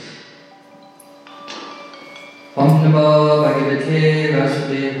Namo Bhagavate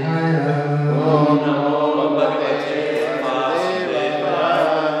Vasudevaya. Om Namo Bhagavate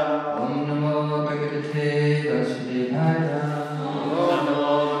Vasudevaya. Om Namo Bhagavate Vasudevaya. Om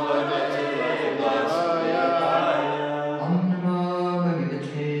Namo Bhagavate Vasudevaya. Om Namo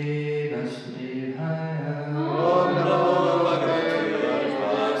Bhagavate Vasudevaya. Om Namo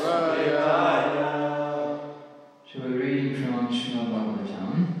Bhagavate Vasudevaya. So we're reading from Srimad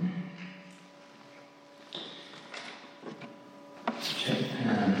Bhagavatam,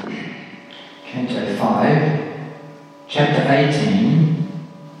 Canto 5, Chapter 18,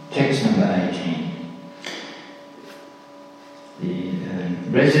 Text number 18. The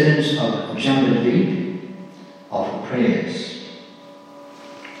residents of Jambudvip offer prayers.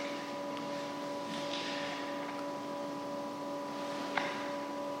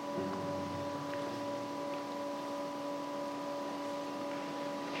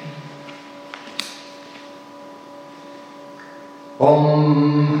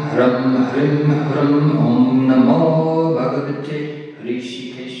 Om Hram Hrim Hram Om Namo Bhagavate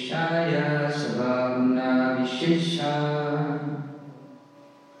Rishikeshaya Savaguna Vishesha.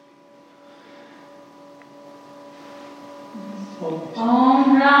 Om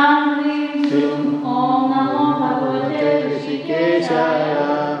Ram Rim Rum Om Namo Bhagavate Rishikeshaya.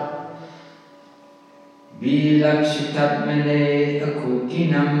 Vilakshitatmane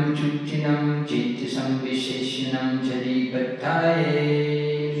akutinam chutinam chittisam visheshanam charipataye.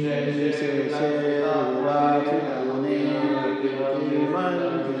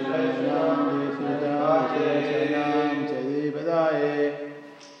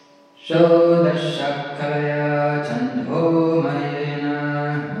 Shodashakalaya chandho mayena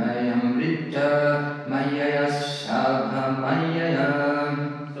mayamrita mayaya sabha mayaya.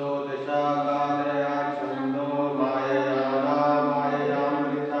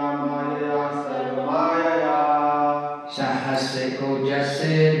 Sahasre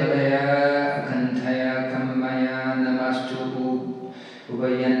kojase balaya akanthaya kammaya namastu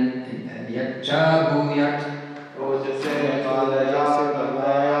uvayan yatcha bhuyat. Kojase balaya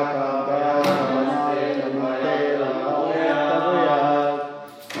kammaya kammaya namaste kammaya bhuyat.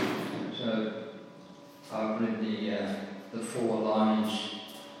 So I've read the 4 lines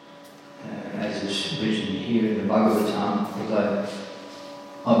as is written here in the Bhagavatam, although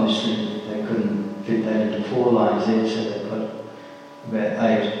obviously they couldn't fit that into 4 lines there, so they put about 8.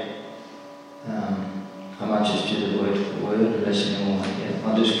 I might just do the word for word, unless anyone wants to.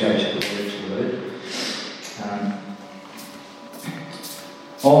 I'll just go to the word for word.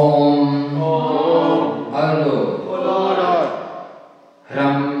 Om, O Lord,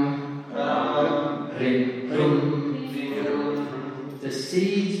 Hram, Rim, Rum. The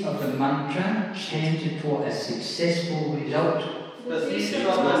seeds of the mantra chanted for a successful result.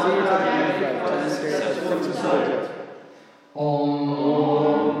 Om,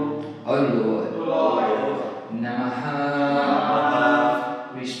 O Lord, Namaha,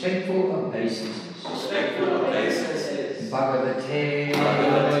 respectful obeisances, Bhagavate,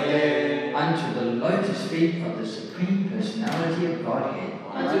 unto the lotus feet of the Supreme Personality of Godhead,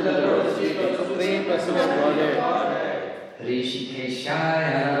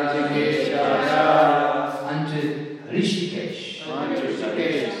 Rishikeshaya, unto Rishikesh,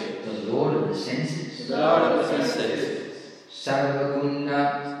 the Lord of the senses, Sarvaguna,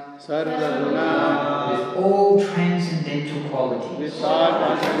 with all transcendental qualities,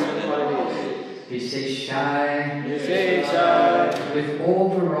 Viseshai, with all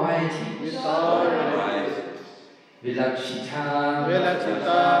varieties, Vilakshita,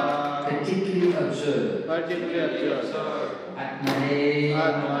 particularly observed, Atmane,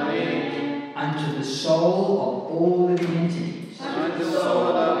 unto the soul of all living entities,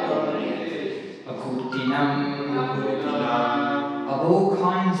 Akutinam, of all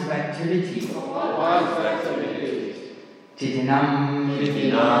kinds of activity, Titinam,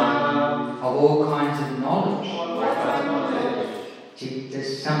 of all kinds of knowledge,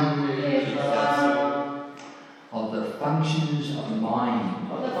 Chittasam, of the functions of mind,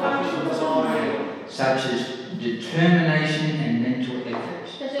 such as determination and mental effort.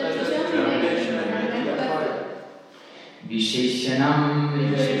 Visheshanam,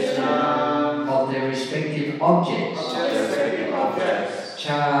 of their respective objects,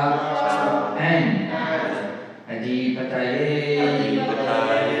 Cha and Adipataye,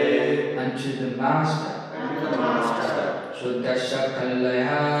 unto the Master,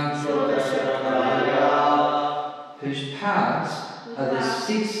 Shodashakalaya, whose parts are the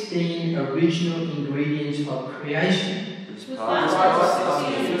 16 original ingredients of creation,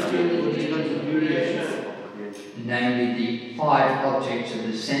 namely the 5 objects of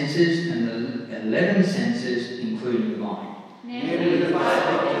the senses and the 11 senses, including the mind.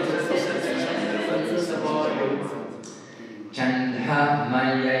 Chandha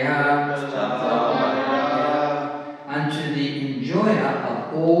Mayaya, unto the enjoyer of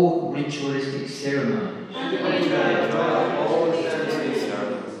all ritualistic ceremonies.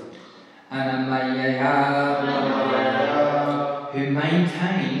 Anamayaya, who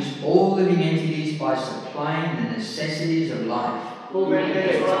maintains all living entities by supplying the necessities of life.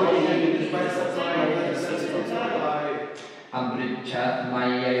 Amrita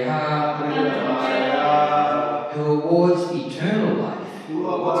Mayaya, who awards eternal life.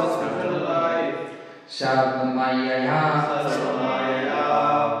 Sarvamayaya,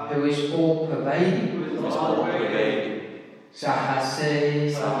 who is all pervading.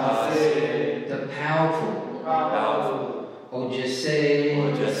 Sahase, the powerful. Ojase,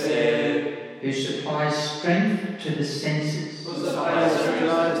 who supplies strength to the senses.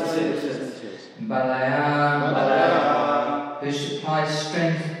 Balaya, who supplies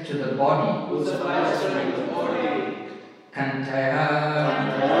strength to the body. Kantaya,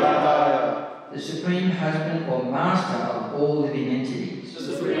 the supreme husband or master of all living entities.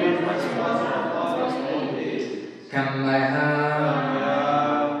 Kamaya,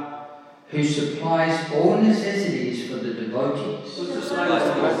 who supplies all necessities for the devotees.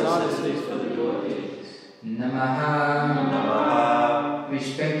 Namaha,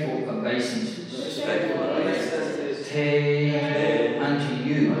 respectful obeisances. Te, unto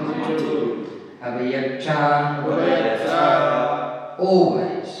you. Avayakcha,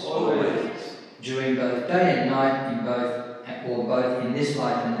 always. During both day and night, or both in this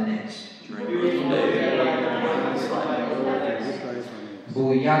life and the next.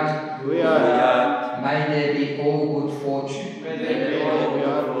 Bhuyat, may there be all good fortune.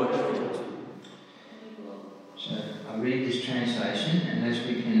 So I read this translation, and as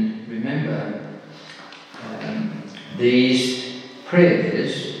we can remember, these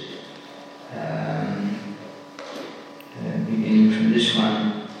prayers, beginning from this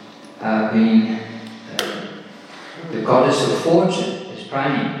one, are being the goddess of fortune is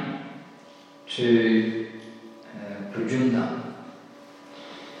praying to Pradyumna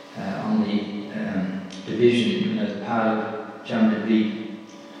on the division, the part of Jamnavi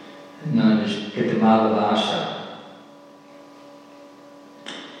known as Ketamala Vasha.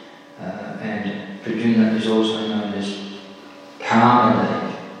 And Pradyumna is also known as Kamadev.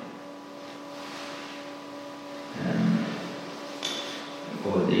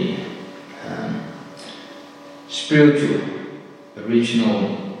 Or the spiritual, original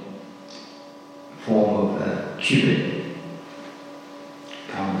form of Cupid,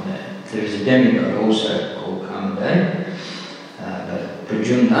 Kamadev. There is a demigod also called Kamadev, but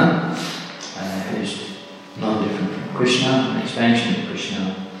Pradyumna, who's not different from Krishna, an expansion of Krishna.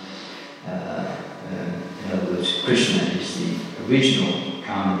 In other words, Krishna is the original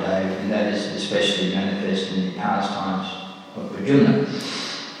Kamadev, and that is especially manifest in the pastimes of Pradyumna.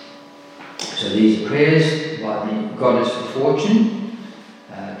 So these prayers by the goddess of fortune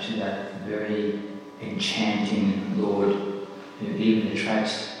to that very enchanting Lord who even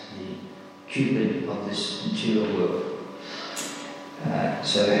attracts the Cupid of this material world.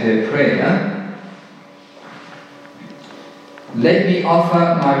 So her prayer, let me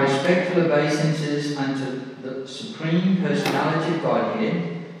offer my respectful obeisances unto the Supreme Personality of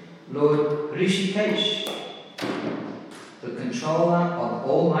Godhead, Lord Rishikesh, the controller of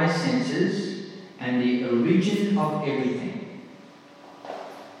all my senses and the origin of everything.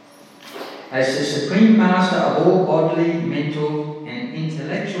 As the Supreme Master of all bodily, mental and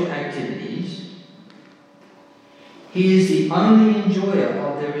intellectual activities, he is the only enjoyer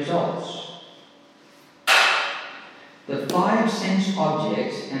of their results. The 5 sense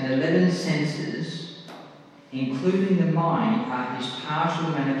objects and 11 senses, including the mind, are his partial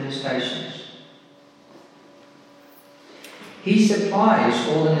manifestations. He supplies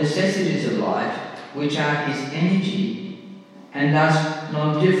all the necessities of life, which are his energy, and thus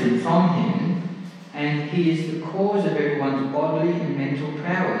non-different from him, and he is the cause of everyone's bodily and mental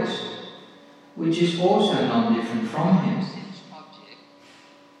prowess, which is also non-different from him.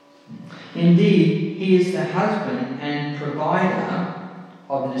 Indeed, he is the husband and provider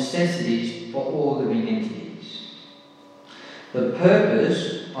of necessities for all living entities. The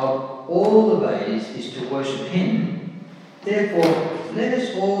purpose of all the Vedas is to worship him. Therefore, let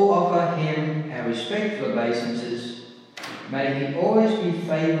us all offer him our respectful obeisances. May he always be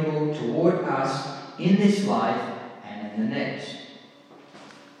favourable toward us in this life and in the next.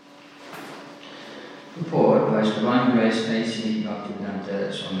 Report by His Divine Grace A.C.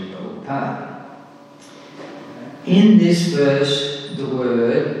 Bhaktivedanta Swami Prabhupada. In this verse, the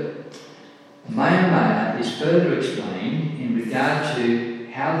word further explained in regard to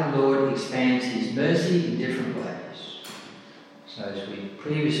how the Lord expands His mercy in different ways. So as we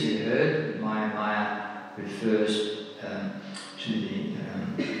previously heard, Maya refers to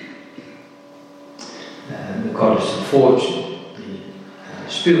the goddess of fortune, the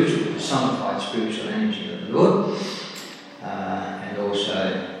spiritual, personified spiritual energy of the Lord, and also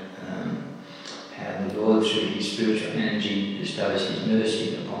how the Lord, through His spiritual energy, bestows His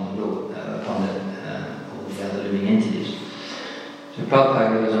mercy upon the Lord, upon all the other living entities. So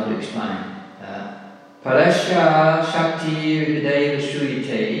Prabhupada goes on to explain. Parasya Shakti Hridaya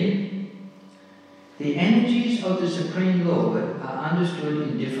Shruyate. The energies of the Supreme Lord are understood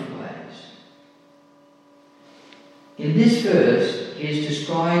in different ways. In this verse, He is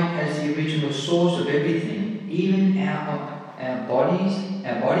described as the original source of everything, even our body,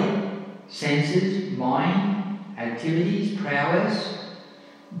 senses, mind, activities, prowess,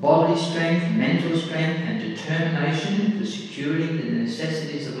 bodily strength, mental strength, and determination for securing the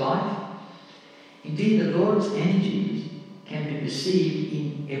necessities of life. Indeed, the Lord's energies can be perceived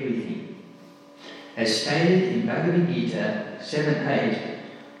in everything. As stated in Bhagavad Gita 7:8,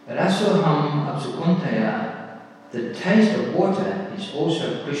 Rasoham Apsukontaya, the taste of water is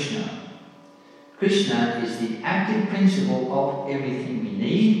also Krishna. Krishna is the active principle of everything we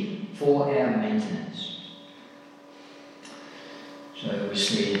need for our maintenance. So we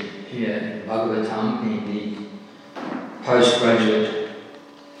see here in Bhagavatam being the postgraduate,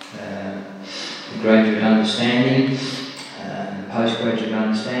 the graduate understanding, and postgraduate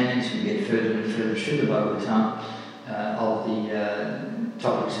understandings. We get further and further through the Bhagavatam of the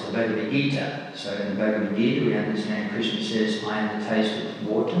topics of the Bhagavad Gita. So in the Bhagavad Gita we understand Krishna says, I am the taste of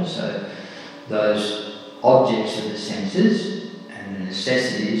water. So those objects of the senses and the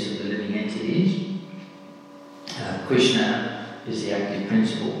necessities of the living entities, Krishna is the active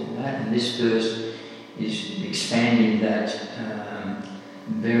principle in that, and this verse is expanding that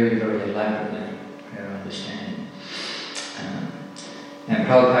very, very elaborately, our understanding. And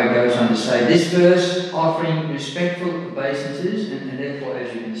Prabhupada goes on to say, this verse offering respectful obeisances, and therefore,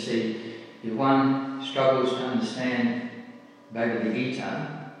 as you can see, if one struggles to understand Bhagavad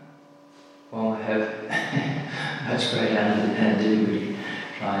Gita, one will have much greater difficulty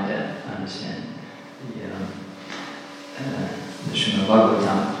trying to understand the Srimad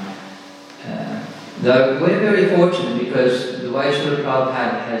Bhagavatam. Though we're very fortunate because the way Srila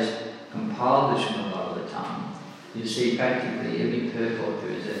Prabhupada has compiled the Srimad Bhagavatam, you see practically every purport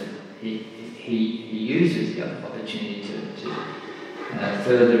is that he uses the opportunity to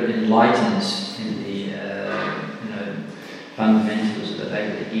further enlighten us in the fundamentals of the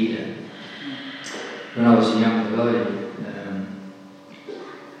Bhagavad Gita. When I was a young devotee,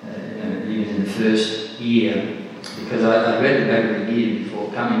 even in the first year, because I read the Bhagavad Gita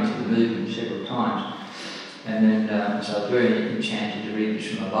before coming to the movement several times, and then so I was very enchanted to read the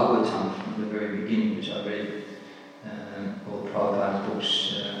Srimad Bhagavatam from the very beginning, which I read all Prabhupada's books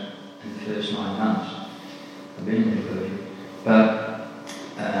in the first 9 months. I've been in the devotee. But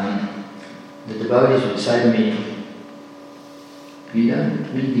the devotees would say to me, you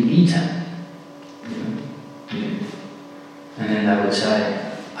don't read the Gita, and then they would say,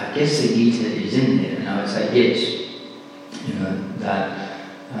 I guess the Gita is in there, and I would say yes. That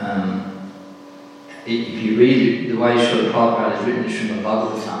if you read the way Srila Prabhupada has written the Srimad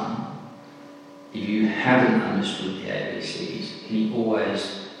Bhagavatam, if you haven't understood the ABCs, he always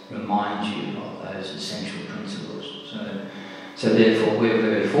reminds you of those essential principles. So therefore we're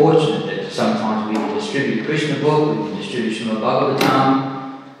very fortunate that sometimes we can distribute Krishna book, we can distribute Srimad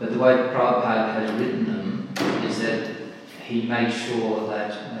Bhagavatam, but the way Prabhupada has written them is that he makes sure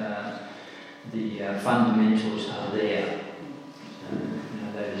that the fundamentals are there.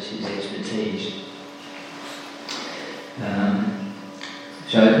 That is his expertise. And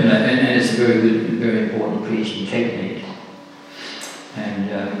it's a very good, very important preaching technique. And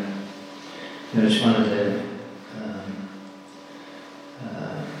it's one of the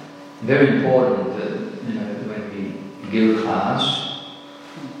very important that when we give a class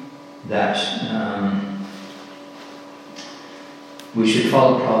that we should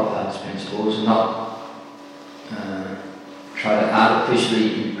follow Prabhupada's principles and not try to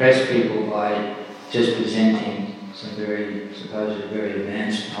artificially impress people by just presenting some supposedly very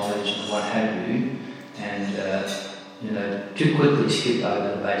advanced knowledge and what have you, and too quickly skip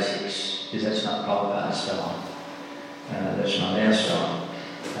over the basics, because that's not Prabhupada's style. That's not our style.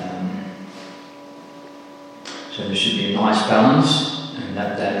 So there should be a nice balance, and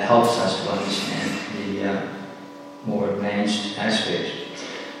that helps us to understand the more advanced aspects.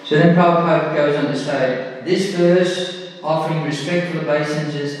 So then Prabhupada goes on to say, this verse, offering respectful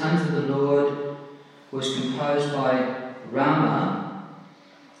obeisances unto the Lord, was composed by Rama,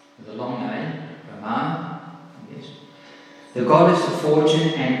 with a long name, Rama, yes, the goddess of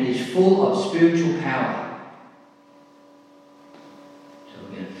fortune, and is full of spiritual power. So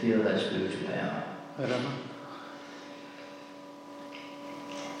we're going to feel that spiritual power. Rama.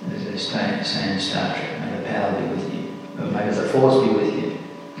 As they say in Star Trek, may the power be with you, or may the force be with you,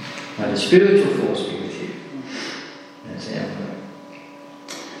 may the spiritual force be with you. That's our word.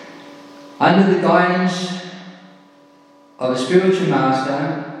 Under the guidance of a spiritual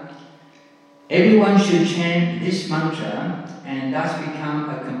master, everyone should chant this mantra and thus become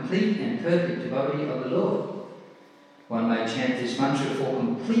a complete and perfect devotee of the Lord. One may chant this mantra for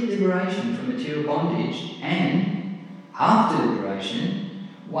complete liberation from material bondage, and after liberation,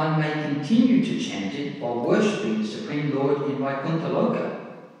 one may continue to chant it while worshipping the Supreme Lord in Vaikuntha Loka.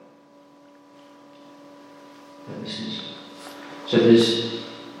 So there's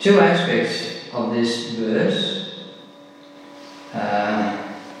two aspects of this verse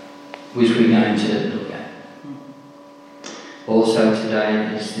which we're going to look at. Also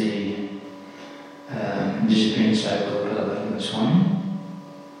today is the disappearance of Kalabhadra Swami,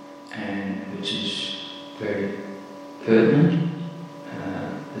 and which is very pertinent.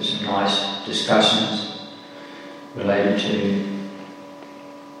 There's some nice discussions related to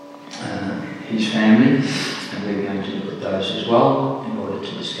his family, and we're going to look at those as well in order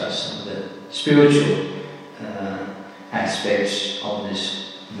to discuss some of the spiritual aspects of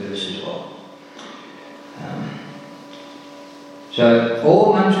this verse as well. So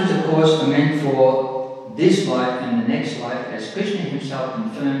all mantras, of course, are meant for this life and the next life, as Krishna himself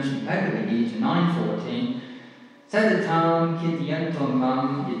confirms in Bhagavad Gita 9:14. Sadatam kityantam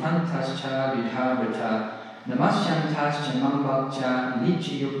mam yitantascha vidharvata namasyantascha mam bhakcha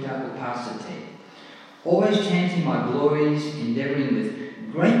nityayukta upasate. Always chanting my glories, endeavouring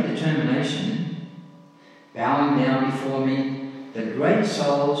with great determination, bowing down before me, the great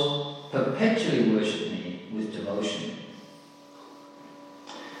souls perpetually worship me with devotion.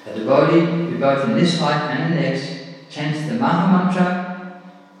 A devotee who both in this life and the next chants the Maha Mantra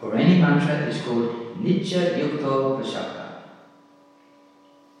or any mantra is called Nitya Yukto Prasakta.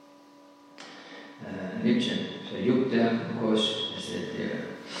 Nitya, so Yukta, of course, is that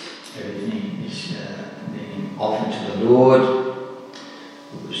everything is being offered to the Lord.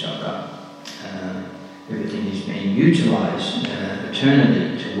 Prasakta, everything is being utilised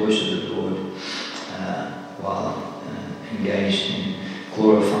eternally to worship the Lord while engaged in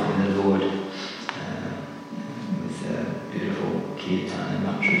glorifying the Lord with beautiful kirtan and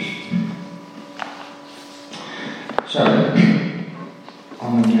mantras. So,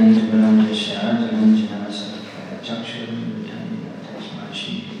 Om Jnana Varandasya Jananjana Sarkaya Chakshuram Vijayina Tasma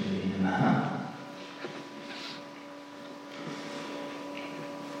Shri Namaha.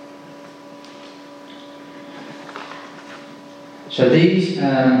 So these,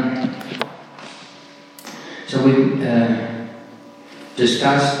 so we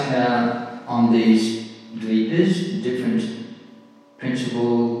discussed how on these dvipas, different principal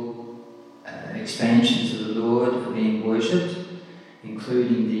expansions of the Lord are being worshipped,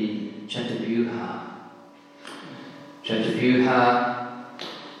 including the Chatuvyuha. Chatuvyuha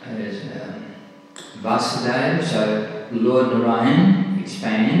is Vasudeva, so Lord Narayan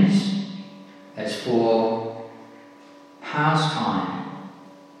expands as for pastime,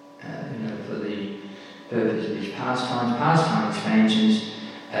 for the purpose of his pastime expansions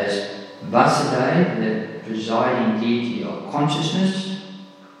as Vasudeva, the presiding deity of consciousness,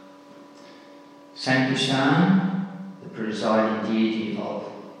 Sankirtan, the presiding deity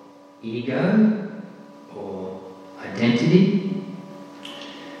of ego or identity,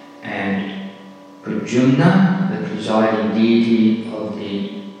 and Pradyumna, the presiding deity of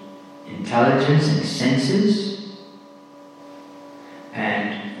the intelligence and senses,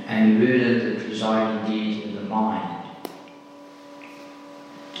 and Aniruddha, the presiding deity of the mind.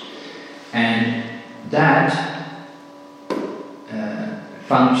 And that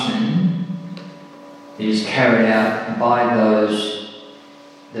function is carried out by those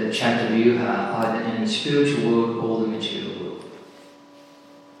that Chatuvyuha, either in the spiritual world or the material world.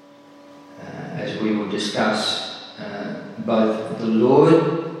 As we will discuss, both the Lord,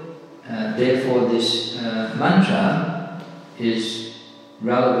 therefore this mantra is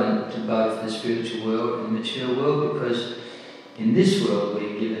relevant to both the spiritual world and the material world, because in this world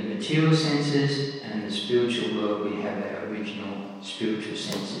we're given material senses, and in the spiritual world we have our original spiritual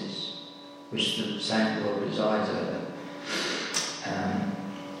senses, which the same Lord resides over.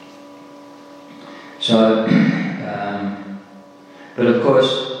 But of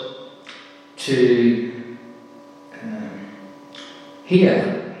course, to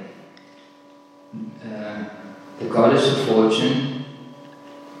hear goddess of fortune,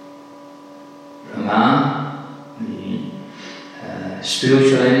 Rama, the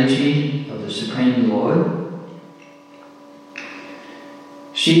spiritual energy of the Supreme Lord,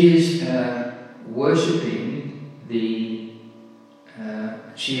 she is worshipping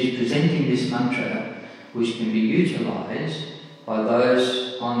she is presenting this mantra which can be utilized by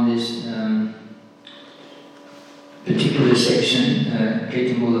those on this particular section,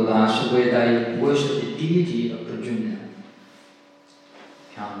 Ketamula Vasa, where they worship the deity of Pradyumna,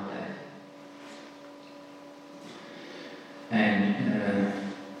 Kamdev. And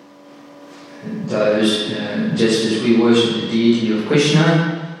those, just as we worship the deity of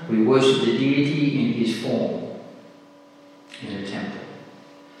Krishna, we worship the deity in his form in a temple.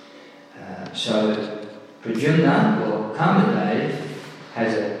 So Pradyumna, or Kamadev,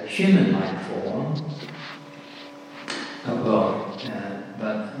 has a human-like form,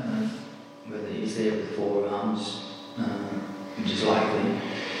 but whether he's there with 4 arms, which is likely,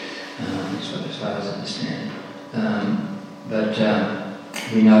 as far as I understand. But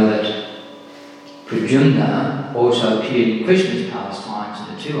we know that Pradyumna also appeared in Krishna's pastimes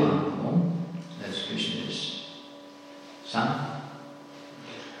in a 2-armed form, as Krishna's son.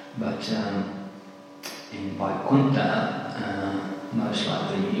 But in Vaikuntha, most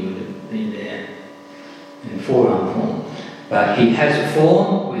likely he would have been there in 4-armed form. But he has a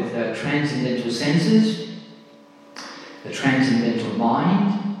form with transcendental senses, a transcendental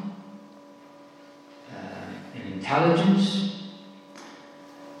mind, an intelligence.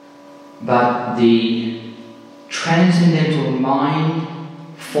 But the transcendental mind,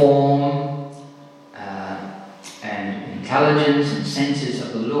 form, and intelligence and senses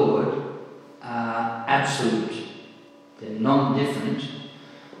of the Lord are absolute. They're non-different.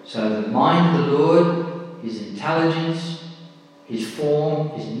 So the mind of the Lord, his intelligence, his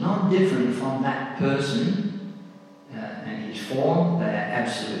form is not different from that person, and his form, they are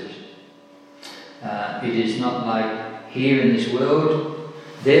absolute. It is not like here in this world.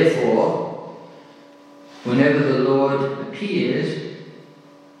 Therefore, whenever the Lord appears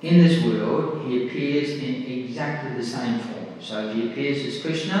in this world, he appears in exactly the same form. So if he appears as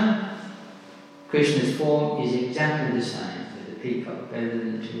Krishna, Krishna's form is exactly the same, with a peacock better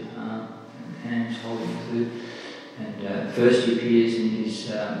than the 2 hands holding food. And first he appears in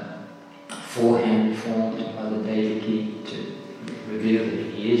his 4-handed form to Mother Devaki to reveal that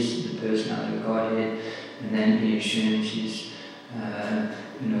he is the personality of Godhead, and then he assumes his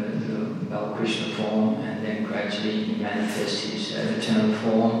the Balakrishna form, and then gradually he manifests his eternal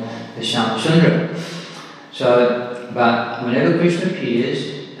form, the Shyamsundara. So, but whenever Krishna appears,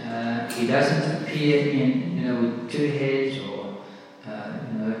 he doesn't appear in with 2 heads or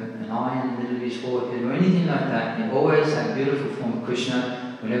an eye in the middle of his forehead or anything like that. He always that beautiful form of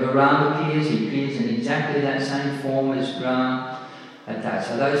Krishna. Whenever Ram appears, he appears in exactly that same form as Ram at that.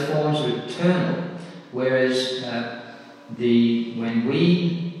 So those forms are eternal. Whereas when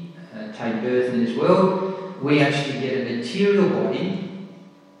we take birth in this world, we actually get a material body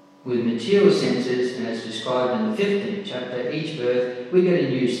with material senses, and as described in the 15th chapter, each birth we get a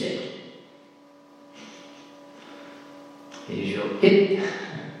new set. Here's your hip,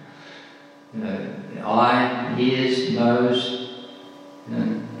 the eye, ears, nose,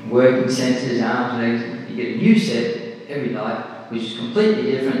 working senses, arms, legs. You get a new set every night, which is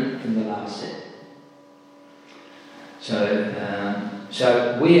completely different from the last set.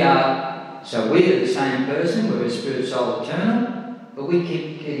 So we are the same person. We're a spirit, soul, eternal, but we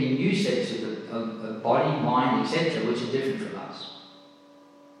keep getting new sets of body, mind, etc., which are different from us.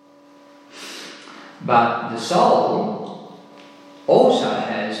 But the soul also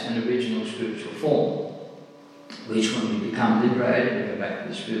has an original spiritual form, which when we become liberated and go back to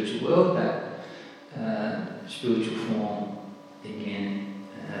the spiritual world, that spiritual form again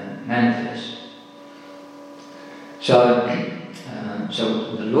manifests. So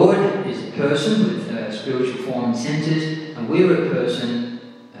the Lord is a person with spiritual form and senses, and we're a person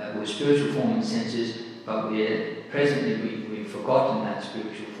with spiritual form and senses, but we've forgotten that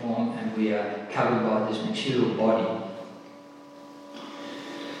spiritual form, and we are covered by this material body.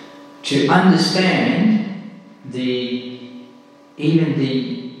 To understand that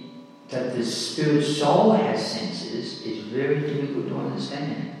the spirit soul has senses is very difficult to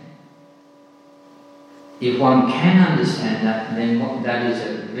understand. If one can understand that, then that is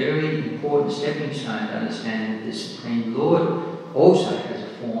a very important stepping stone to understand that the Supreme Lord also has a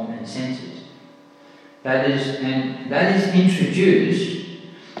form and senses. That is introduced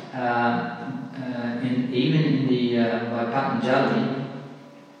even in the by Patanjali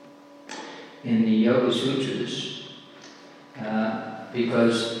in the Yoga Sutras,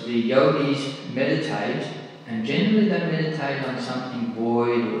 because the yogis meditate and generally they meditate on something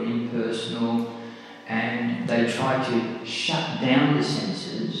void or impersonal, and they try to shut down the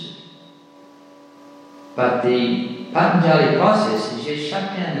senses. But the Patanjali process is just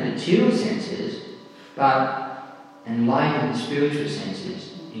shut down the material senses, but enlighten the spiritual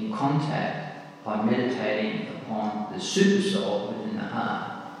senses in contact by meditating upon the super soul within the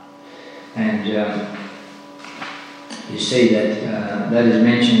heart. And you see that that is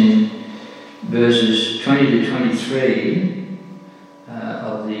mentioned in verses 20 to 23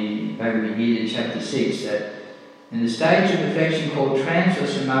 of the Bhagavad Gita, chapter 6, that in the stage of perfection called trance or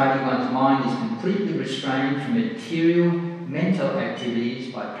samadhi, one's mind is completely restrained from material mental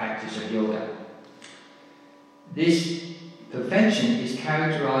activities by practice of yoga. This perfection is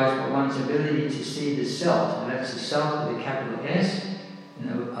characterized by one's ability to see the self, and that's the self with a capital S. In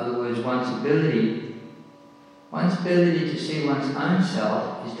other words, one's ability to see one's own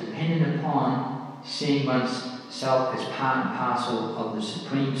self is dependent upon seeing one's self as part and parcel of the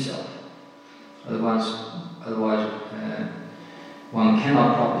Supreme Self. Otherwise, one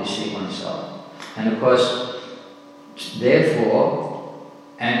cannot properly see oneself. And of course, therefore,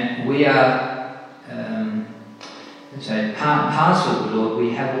 and we are, let's say, part and parcel of the Lord,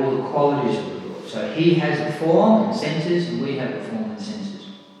 we have all the qualities of the Lord. So He has a form and senses, and we have a form and senses.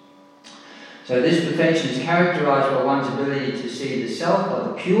 So this perfection is characterized by one's ability to see the self by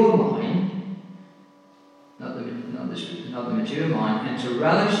the pure mind, not the material mind, and to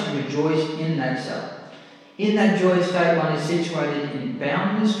relish and rejoice in that self. In that joyous state, one is situated in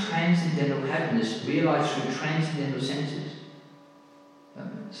boundless transcendental happiness realized through transcendental senses.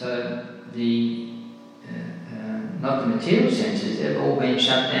 So not the material senses, they've all been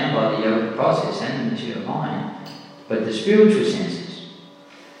shut down by the yogic process and the material mind, but the spiritual senses.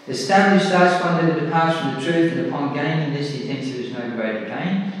 Established thus, one never departs from the truth, and upon gaining this, he thinks there is no greater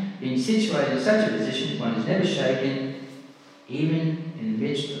gain. Being situated in such a position, one is never shaken, even in the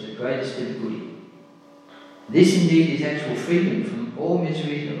midst of the greatest difficulty. This indeed is actual freedom from all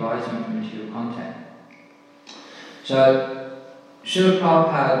miseries arising from material contact. So, Srila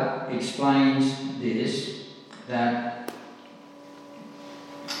Prabhupada explains this, that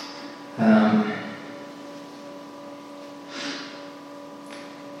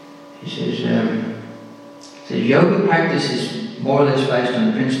he says, yoga practice is more or less based on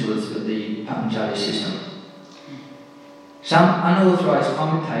the principles of the Patanjali system. Some unauthorized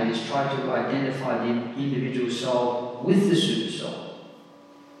commentators try to identify the individual soul with the super soul.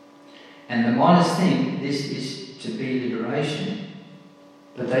 And the monists think this is to be liberation,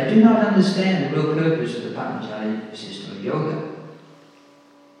 but they do not understand the real purpose of the Patanjali system of yoga.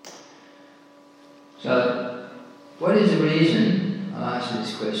 So, what is the reason, I'll answer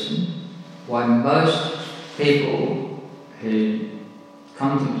this question, why most people who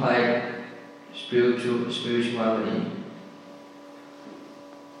contemplate spirituality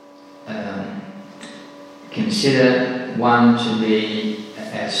consider one to be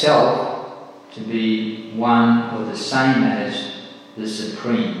ourself, to be one or the same as the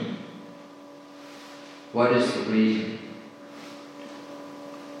Supreme? What is the reason?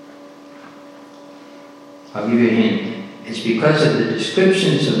 I'll give you a hint. It's because of the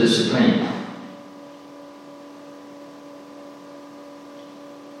descriptions of the Supreme.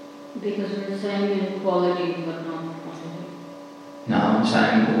 Because we're saying in quality but not quantity. No, I'm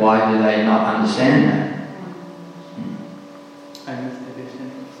saying, why do they not understand that? I missed the question.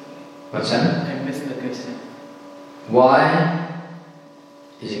 What's that? I missed the question. Why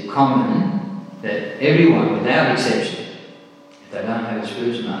is it common that everyone, without exception, if they don't have a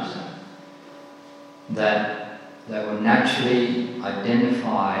spiritual master, that they will naturally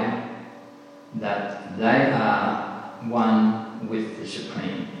identify that they are one with the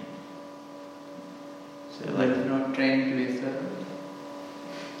Supreme? So like they're not trained to be served.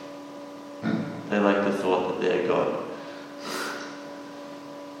 They like the thought that they're God.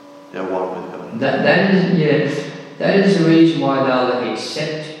 They're one with God. That is the reason why they'll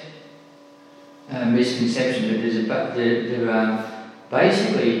accept misconception. But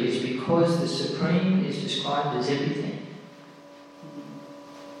basically it's because the Supreme is described as everything.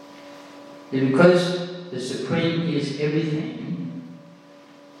 And because the Supreme is everything,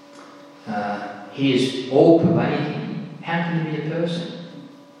 He is all-pervading, how can He be a person?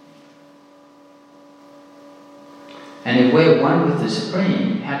 And if we're one with the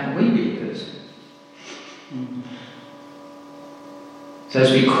Supreme, how can we be a person? Mm-hmm. So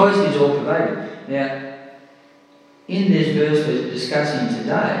it's because He's all-pervading. Now, in this verse we're discussing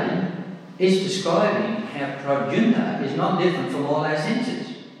today, it's describing how Pradyumna is not different from all our senses.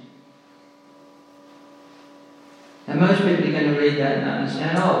 And most people are going to read that and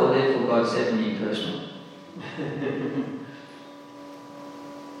understand, oh, well, therefore God's definitely impersonal.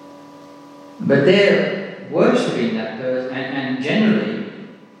 But they're worshipping that person, and generally,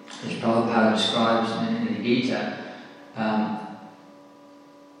 as Prabhupada describes in the Gita,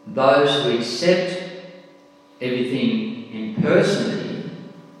 those who accept everything impersonally,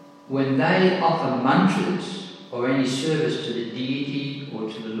 when they offer mantras or any service to the deity or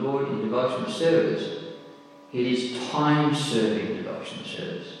to the Lord in devotional service, it is time-serving devotional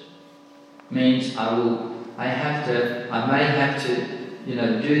service. Means I may have to,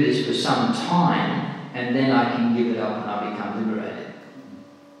 do this for some time, and then I can give it up and I become liberated.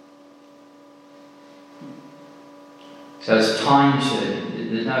 So it's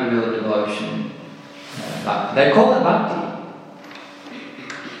time-serving. There's no real devotion. But they call it bhakti.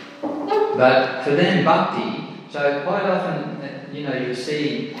 But for them, bhakti, so quite often, you'll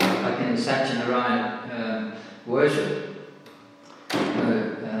see, like in the Satyanarayana worship,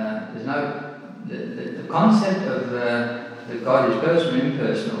 there's no, the concept of that God is personal and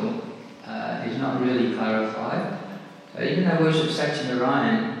impersonal is not really clarified. Even though worship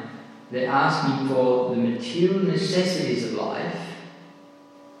Satyanarayana, they're asking for the material necessities of life,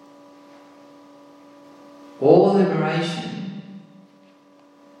 or liberation,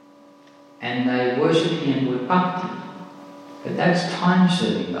 and they worship Him with bhakti. But that's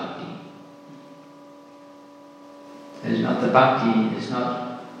time-serving bhakti. It's not the bhakti, it's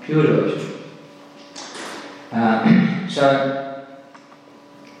not pure devotion.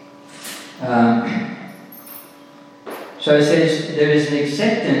 So it says there is an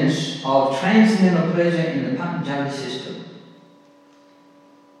acceptance of transcendental pleasure in the Patanjali system.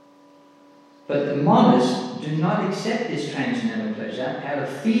 But the monasts do not accept this transcendental pleasure out of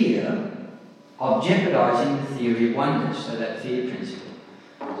fear of jeopardizing the theory of oneness, so that fear principle.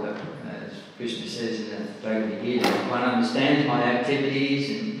 So, as Krishna says in the Bhagavad Gita, if one understands my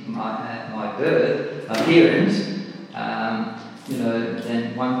activities and my birth, appearance,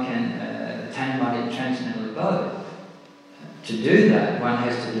 then one can attain my transcendental abode. To do that, one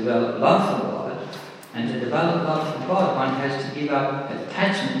has to develop love for God, and to develop love for God, one has to give up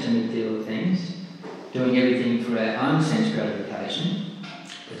attachment to material things, doing everything for our own sense gratification,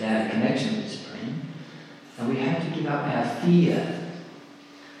 without a connection with the Supreme, and we have to give up our fear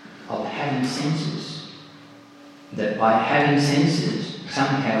of having senses. That by having senses,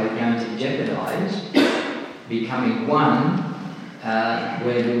 somehow we're going to jeopardize becoming one,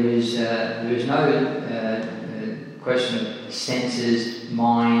 where there is no question of senses,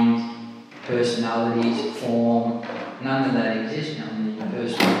 mind, personalities, form. None of that exists on the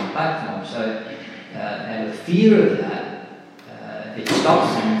personal platform. So, out of fear of that, it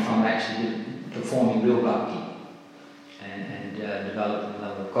stops them from actually performing real bhakti and developing the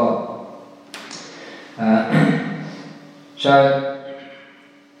love of God. So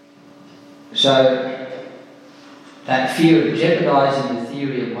that fear of jeopardizing the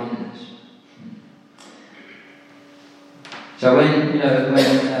theory of oneness. So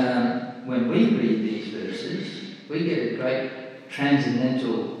when we read these verses, we get a great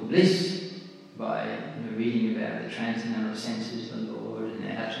transcendental bliss by reading about the transcendental senses of the Lord and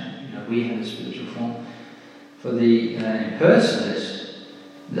how we have a spiritual form. For the impersonalists,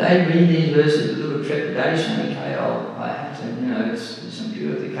 they read these verses with a little trepidation. Okay, I have to, there's some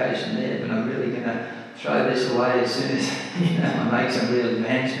purification there, but I'm really going to throw this away as soon as I make some real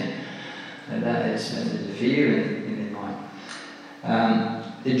advancement. And there's a fear in their mind.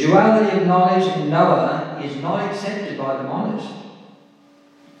 The duality of knowledge and knower is not accepted by the monist.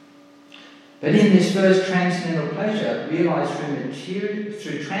 But in this first transcendental pleasure, realized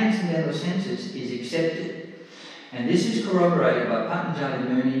through transcendental senses, is accepted. And this is corroborated by Patanjali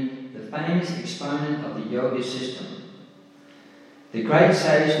Muni, the famous exponent of the Yoga system. The great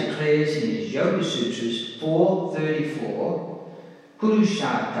sage declares in his Yoga Sutras 4.34,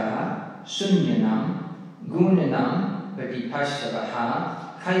 Purushartha Sunyanam Gunanam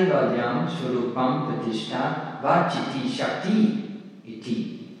Patipashavaha Kaivalyam Swarupam Patishta Vachiti Shakti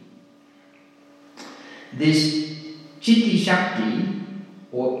Iti. This Chitti Shakti,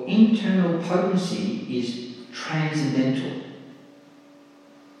 or internal potency, is transcendental.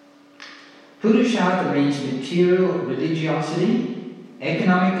 Purushartha means material religiosity,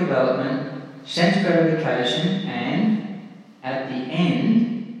 economic development, sense gratification, and, at the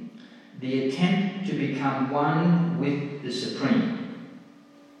end, the attempt to become one with the Supreme.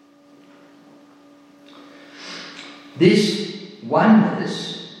 This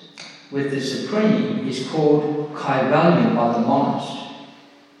oneness with the Supreme is called Kaivalya by the monist.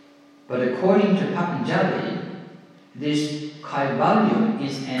 But according to Patanjali, this Kaivalya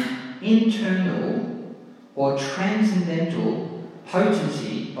is an internal or transcendental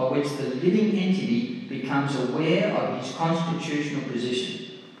potency by which the living entity becomes aware of his constitutional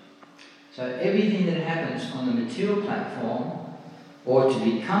position. So everything that happens on the material platform, or to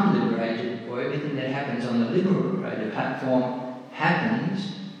become liberated, or everything that happens on the liberated platform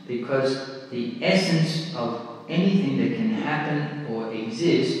happens because the essence of anything that can happen or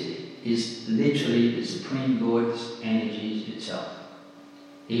exist is literally the Supreme Lord's energies itself.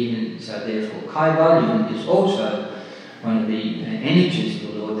 Even so, therefore, Kaivalya is also one of the energies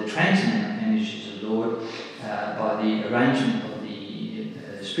of the Lord, the transcendental energies of the Lord, by the arrangement of the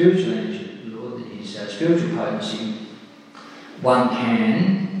spiritual energy of the Lord, his spiritual potency, one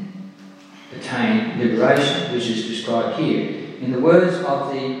can attain liberation, which is described here. In the words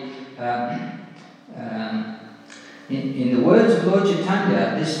of in the words of Lord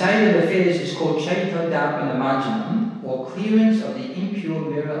Chaitanya, this state of affairs is called Chaitodapana Marjanam, or clearance of the impure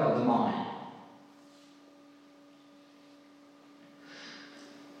mirror of the mind.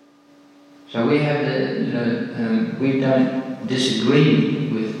 So we have we don't disagree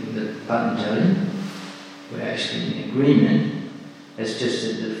with the Patanjali. We're actually in agreement. It's just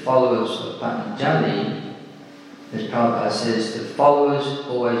that the followers of Patanjali, as Prabhupada says, the followers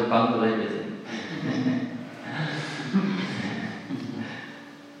always bungle everything.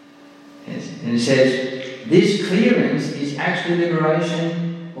 Yes. And it says, this clearance is actually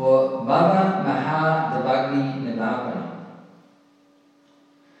liberation, or Bhava Maha Devagni Nirvana.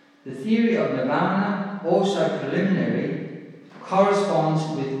 The theory of Nirvana, also preliminary, corresponds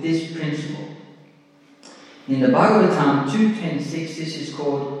with this principle. In the Bhagavatam 2.10.6, this is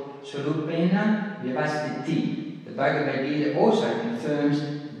called Swarupena Vyavastiti. The Bhagavad Gita also confirms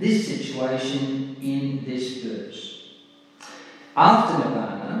this situation in this verse. After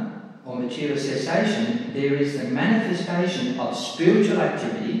Nirvana, or material cessation, there is the manifestation of spiritual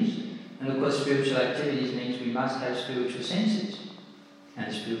activities, and of course spiritual activities means we must have spiritual senses and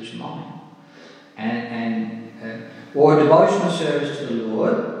a spiritual mind, or devotional service to the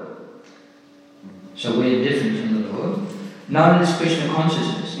Lord. So we're different from the Lord, known as Krishna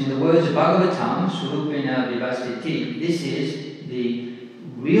consciousness. In the words of Bhagavatam, Swarupena Vivastiti, this is the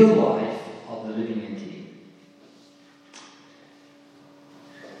real life of the living entity.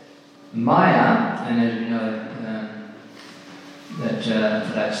 Maya, and as we know,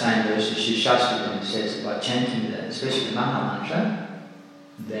 that same verse is Shashastra, when it says that by chanting that, especially the Maha Mantra,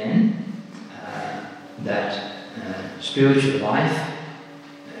 then that spiritual life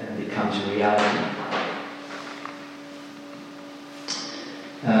becomes a reality.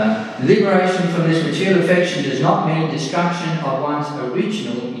 Liberation from this material affection does not mean destruction of one's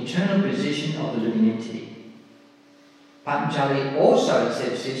original eternal position of the living entity. Patanjali also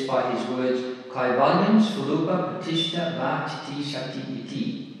accepts this by his words, Kaivalyam Swarupa Pratishta Va Chitti Shakti Iti.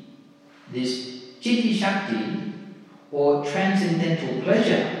 This Chitti Shakti, or transcendental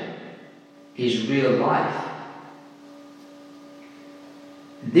pleasure, is real life.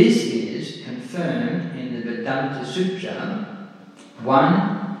 This is confirmed in the Vedanta Sutra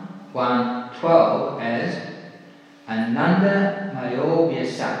 1.1.12 as Ananda Mayo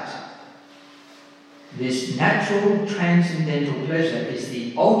Vyasat. This natural transcendental pleasure is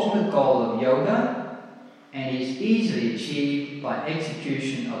the ultimate goal of yoga and is easily achieved by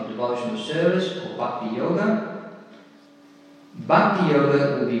execution of devotional service or bhakti yoga. Bhakti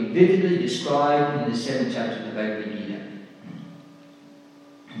yoga will be vividly described in the 7th chapter of the Bhagavad Gita.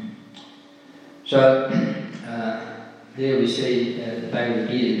 So, there we see the Bhagavad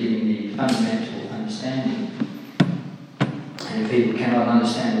Gita giving the fundamental understanding. And if people cannot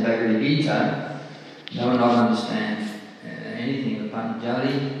understand the Bhagavad Gita, they will not understand anything of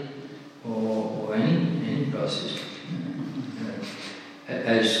Patanjali or any process.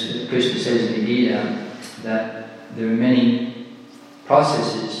 As Krishna says in the Gita, that there are many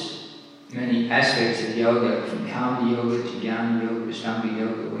processes, many aspects of yoga, from Karma yoga to Jnana yoga, Ashtanga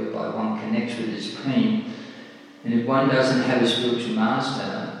yoga, whereby one connects with the Supreme. And if one doesn't have a spiritual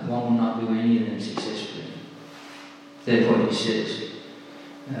master, one will not do any of them successfully. Therefore he says,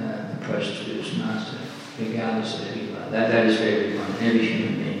 approach the spiritual master, regardless of who you are. That is for everyone. Every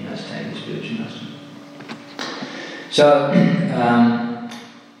human being must take a spiritual master. So,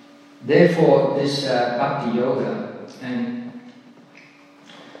 therefore, this bhakti yoga, and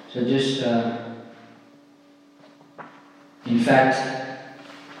so just, in fact,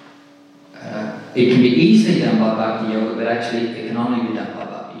 it can be easily done by bhakti yoga, but actually it can only be done by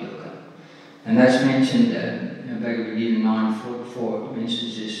bhakti yoga. And that's mentioned in Bhagavad Gita 9.4, it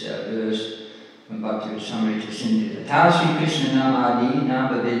mentions this verse from Bhakti Rasamrita Sindhu. Tatha Krishna namadi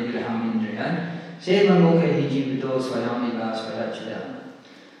nabhavet graham indriya seva mukha hijivito swayami vasvarachada.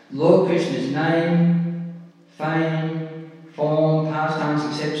 Lord Krishna's name, fame, form, pastimes,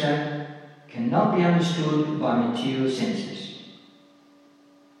 etc., cannot be understood by material senses.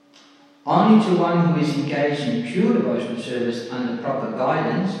 Only to one who is engaged in pure devotional service under proper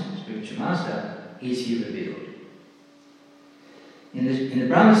guidance, spiritual master, is he revealed. In the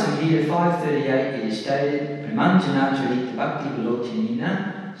Brahma Samhita 538 it is stated, Pramanjanacharita Bhakti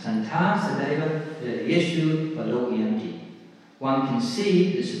Valotinina Santa Sadeva Yeshu Valokiyanti. One can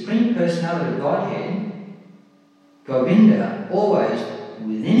see the Supreme Personality of Godhead, Govinda, always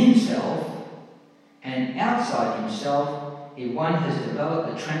within himself and outside himself if one has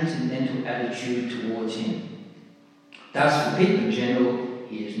developed a transcendental attitude towards him. Thus, for people in general,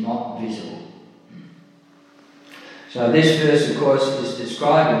 he is not visible. So this verse, of course, is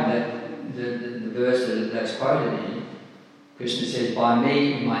describing that the verse that's quoted in. Krishna says, by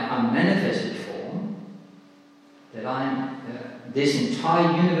me in my unmanifested form, that I am, this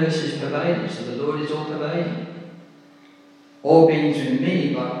entire universe is pervaded, so the Lord is all pervading. All beings are in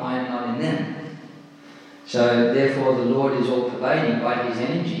me, but I am not in them. So therefore the Lord is all pervading by his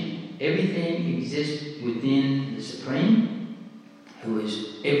energy. Everything exists within the Supreme, who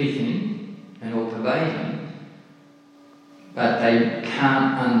is everything and all pervading. But they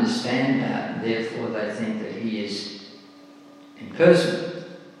can't understand that, therefore they think that he is impersonal,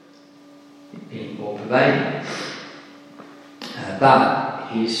 being all pervading. But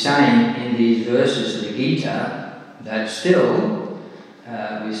he's saying in these verses of the Gita that still,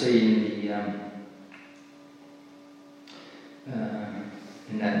 we see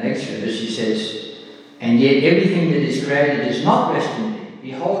in that next verse, he says, and yet everything that is created does not rest in me.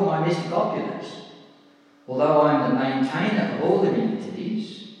 Behold my mystic opulence. Although I am the maintainer of all living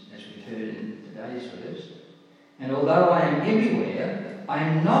entities, as we heard in today's verse, and although I am everywhere, I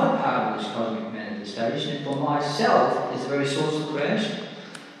am not a part of this cosmic manifestation, for myself is the very source of creation.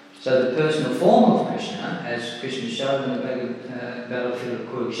 So the personal form of Krishna, as Krishna showed in the battlefield of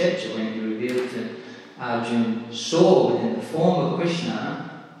Kurukshetra, when he revealed to Arjuna, saw within the form of Krishna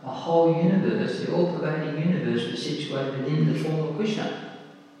the whole universe, the all-pervading universe was situated within the form of Krishna.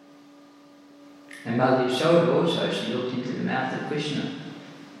 And Mother Yashoda also, she looked into the mouth of Krishna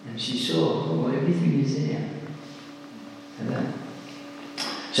and she saw, everything is there.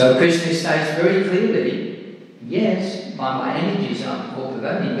 So Krishna states very clearly, yes, by my energies I'm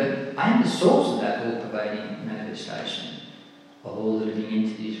all-pervading, but I am the source of that all-pervading manifestation of all the living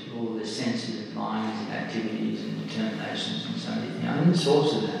entities, of all the senses and minds and activities and determinations and so on. I am the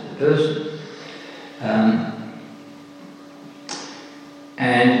source of that, the person.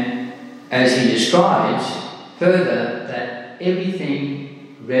 And as he describes further, that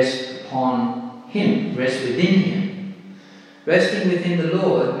everything rests upon him, rests within him. Resting within the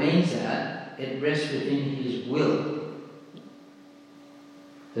Lord means that it rests within his will.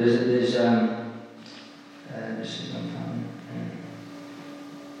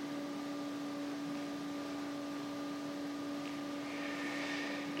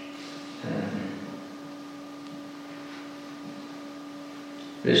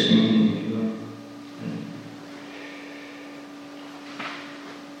 Resting in his will.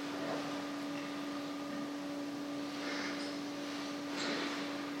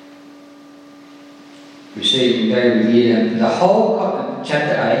 We see in Bhagavad Gita, the whole,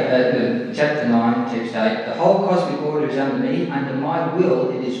 chapter 9, text 8, the whole cosmic order is under me, under my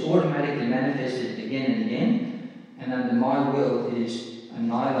will it is automatically manifested again and again, and under my will it is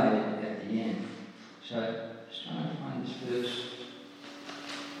annihilated at the end. So, just trying to find this verse.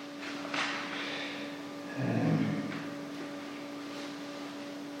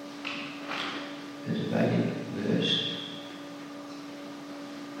 There's a Vedic verse.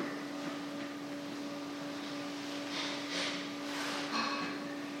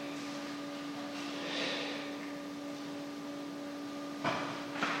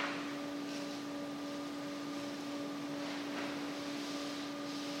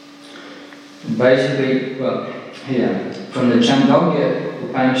 Basically, here, from the Chandogya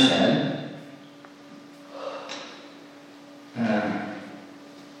Upanishad,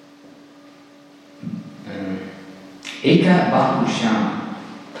 Eka Bahusham.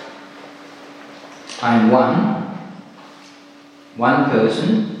 I am one person,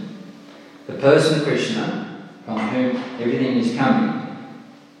 the person Krishna, from whom everything is coming.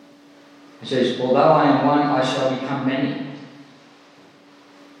 It says, although I am one, I shall become many.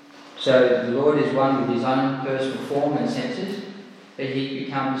 So the Lord is one with his own personal form and senses, but he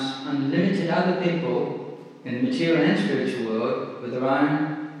becomes unlimited other people in the material and spiritual world with their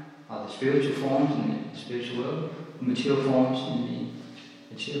own either spiritual forms in the spiritual world, or material forms in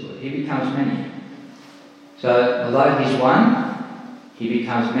the material world. He becomes many. So although he's one, he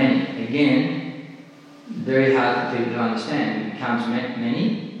becomes many. Again, very hard for people to understand. It becomes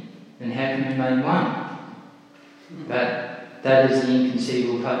many, then how can we remain one? But that is the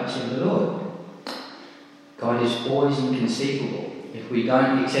inconceivable potency of the Lord. God is always inconceivable. If we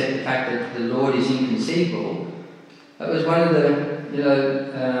don't accept the fact that the Lord is inconceivable, that was one of the,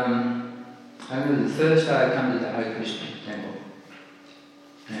 I remember the first day I come to the Hare Krishna temple,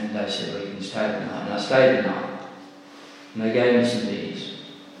 and they said, well, you can stay the night. And I stayed the night. And they gave me some beads.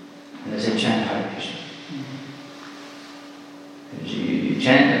 And they said, chant Hare Krishna. You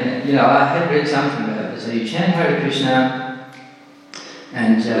chant, and, I had read something about it. So you chant Hare Krishna,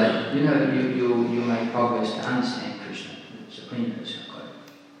 and you'll make progress to understand Krishna, the Supreme Person of God.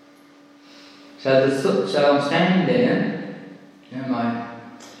 So I'm standing there, my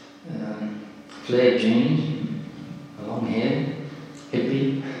flared jeans, my long hair,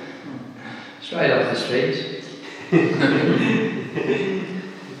 hippie, straight off the streets.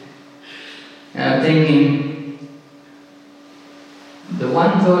 And I'm thinking, the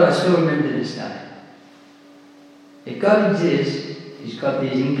one thought I still remember to this day, if God exists, He's got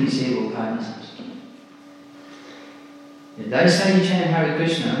these inconceivable potencies. If they say you chant Hare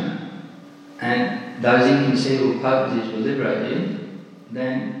Krishna, and those inconceivable potencies will liberate you,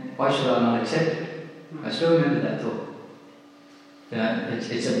 then why should I not accept it? I still remember that thought.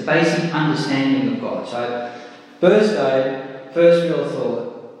 It's a basic understanding of God. So, first real thought,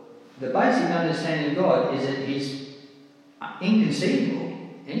 the basic understanding of God is that He's inconceivable.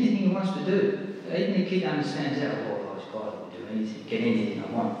 Anything He wants to do, even a kid understands that. Oh, it's God, I will do anything, get anything I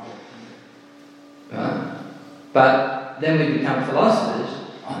want. Right? But then we become philosophers.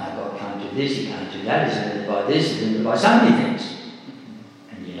 Oh no, God can't do this, He can't do that, He's limited by this, He's limited by so many things.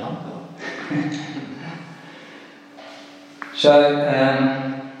 And you're not God. So,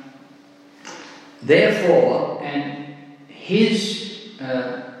 therefore, and His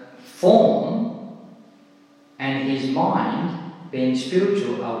form and His mind, being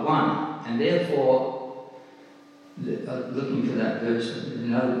spiritual, are one, and therefore, looking for that verse,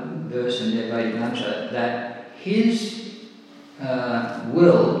 another verse in there, Vedic mantra, that His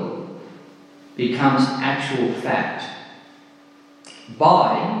will becomes actual fact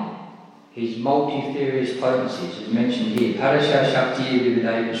by His multifarious potencies, as mentioned here. Parasha Shakti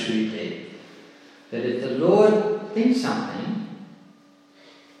Vivideva Shriti. That if the Lord thinks something,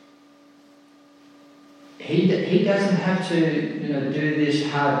 He doesn't have to, do this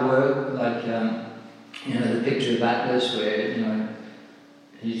hard work like, the picture of Atlas where,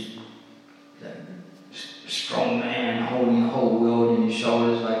 he's a strong man holding the whole world in his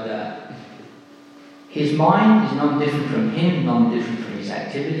shoulders like that. His mind is not different from him, not different from his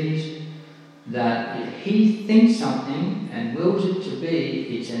activities. That if He thinks something and wills it to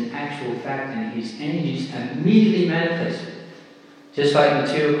be, it's an actual fact and His energies immediately manifested. Just like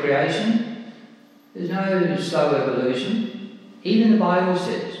material creation, there's no slow evolution. Even the Bible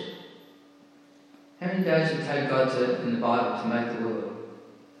says, how many days did it take God in the Bible to make the world?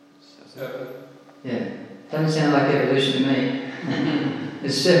 7. Yeah. Doesn't sound like evolution to me.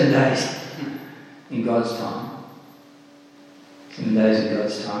 It's 7 days in God's time. 7 days in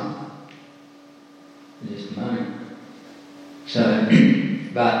God's time. Just a moment. So,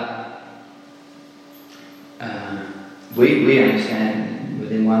 but we understand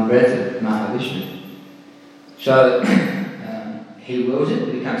within one breath of Mahavishnu. So, He wills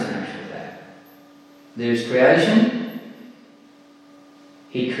it becomes an actual fact. There is creation.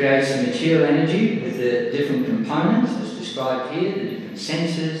 He creates the material energy with the different components as described here, the different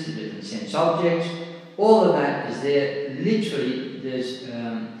senses, the different sense objects. All of that is there. Literally, there's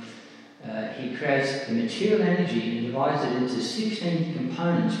He creates the material energy and divides it into 16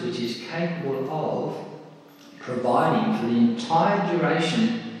 components, which is capable of providing for the entire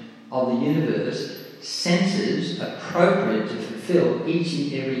duration of the universe senses appropriate to fulfill each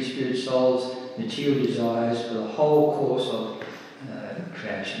and every spirit soul's material desires for the whole course of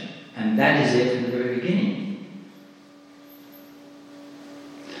creation. And that is there from the very beginning.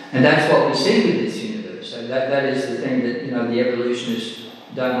 And that's what we see with this universe. So that is the thing that the evolutionists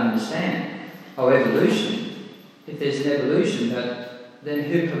don't understand. Oh, evolution. If there's an evolution, then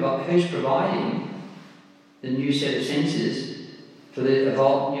who's providing the new set of senses for the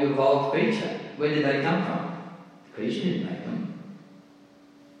new evolved creature? Where did they come from? The creature didn't make them.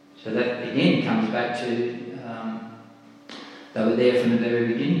 So that again comes back to they were there from the very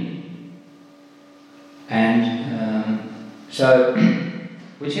beginning. And so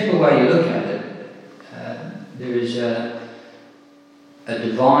whichever way you look at it, there is a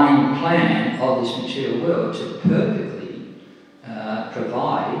divine plan of this material world to perfectly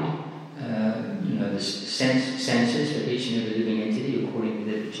provide the senses for each and every living entity according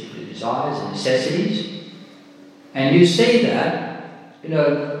to their particular desires and necessities. And you see that,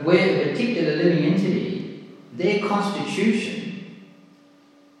 where a particular living entity, their constitution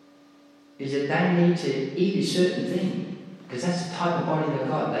is that they need to eat a certain thing, because that's the type of body they've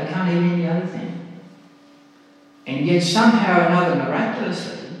got. They can't eat any other thing. And yet somehow or another,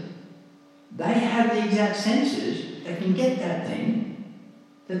 miraculously, they have the exact senses that can get that thing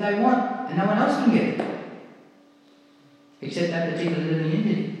that they want, and no one else can get it, except that particular living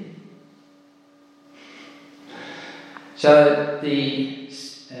entity. So the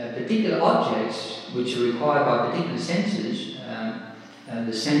particular objects which are required by particular senses,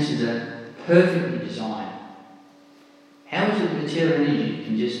 the senses are perfectly designed. How is it that material energy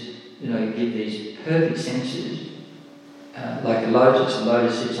can just, give these perfect senses, like the lotus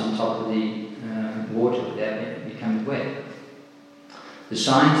sits on top of the water without it becoming wet. The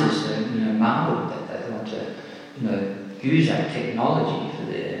scientists marvel that they want to use that technology for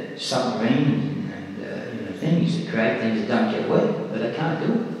their submarines and things to create things that don't get wet, but they can't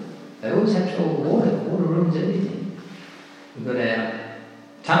do it. They always have to hold water. Water ruins everything. We've got our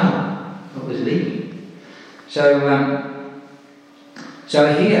tunnel that was leaking. So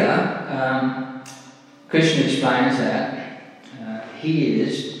here, Krishna explains that he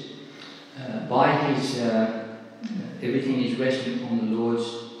is, by his, everything is resting on the Lord's,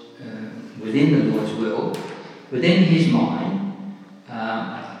 within the Lord's will, within his mind,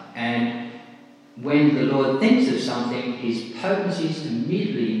 and when the Lord thinks of something, his potencies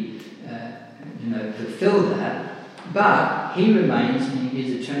immediately, fulfill that, but he remains in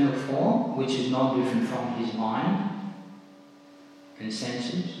his eternal form, which is not different from his mind and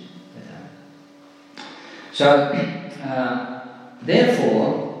senses. So,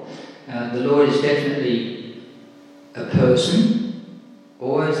 therefore, the Lord is definitely a person.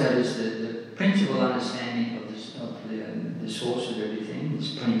 Always that is the principal understanding of the source of everything. The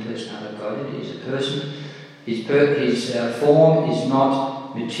Supreme Personality of Godhead is a person. His form is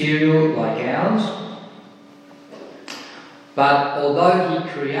not material like ours. But although he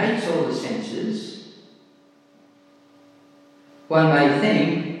creates all the senses, one may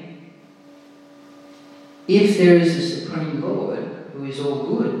think, if there is a Supreme Lord who is all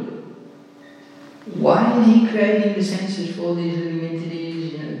good, why is he creating the senses for all these living entities?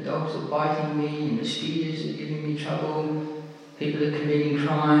 Dogs are biting me, and mosquitoes are giving me trouble, people are committing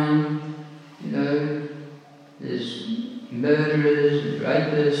crime, there's murderers,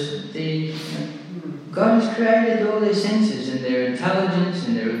 rapists, thieves. God has created all their senses and their intelligence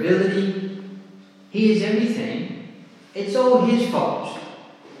and their ability. He is everything. It's all his fault.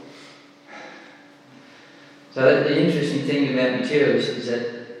 So the interesting thing about materials is that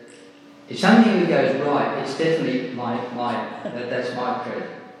if something goes right, it's definitely that's my credit.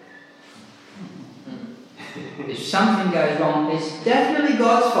 If something goes wrong, it's definitely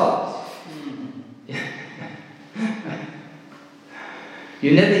God's fault.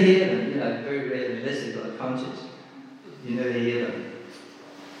 You never hear them, very rarely, unless they've got a conscience. You never hear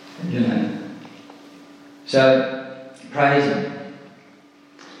them. So, praise him.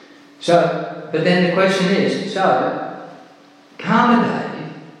 So, but then the question is,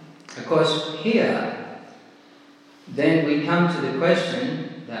 Kamadeva, of course, here, then we come to the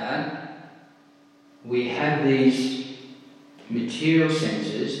question that we have these material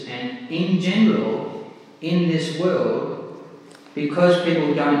senses, and in general, in this world, because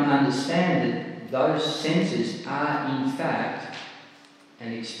people don't understand that those senses are in fact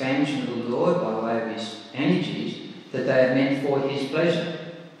an expansion of the Lord by way of his energies, that they are meant for his pleasure.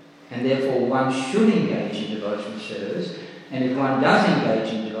 And therefore one should engage in devotional service, and if one does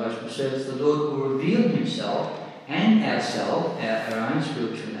engage in devotional service, the Lord will reveal himself and ourselves, our own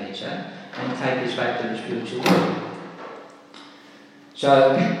spiritual nature, and take us back to the spiritual world.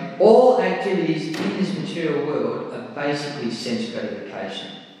 So all activities in this material world are basically sense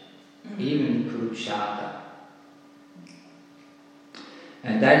gratification, even Purushartha.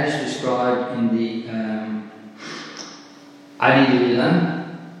 And that is described in the Adi Lila,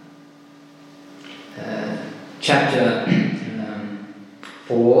 chapter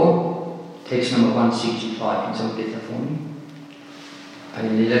 4, text number 165. Can someone get that for me? Adi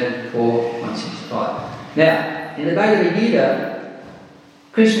Lila 4, 165. Now, in the Bhagavad Gita,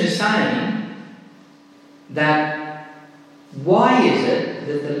 Krishna is saying that why is it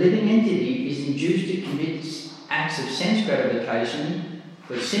that the living entity is induced to commit acts of sense gratification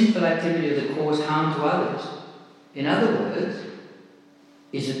for sinful activity that cause harm to others? In other words,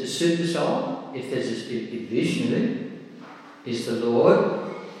 is it the super soul? If Vishnu is the Lord,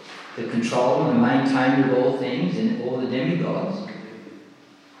 the controller and maintainer of all things and all the demigods,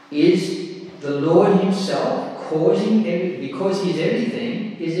 is the Lord himself causing because he's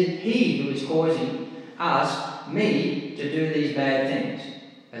everything? Is it he who is causing us me to do these bad things.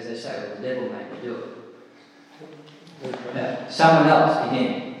 As they say, well, the devil made me do it. Someone else,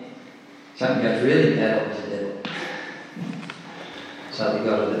 again, something goes really bad, it was the devil. So they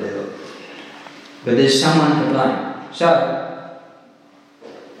got to the devil. But there's someone to blame. So,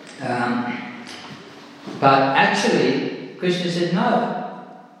 but actually, Krishna said no.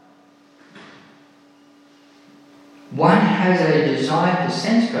 One has a desire for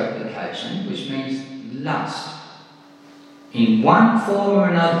sense gratification, which means lust, in one form or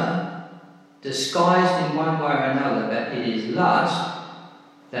another, disguised in one way or another, but it is lust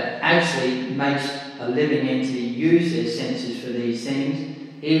that actually makes a living entity use their senses for these things,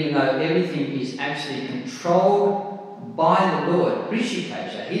 even though everything is actually controlled by the Lord.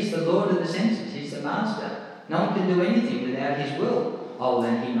 Rishikesha, he's the Lord of the senses, he's the master. No one can do anything without his will. Oh,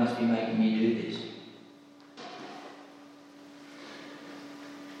 then he must be making me do this.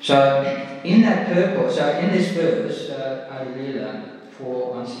 So, in that purport, so in this verse, Adilila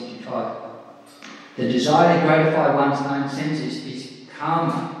 4:165, the desire to gratify one's own senses is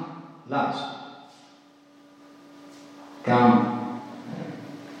karma, lust. Karma.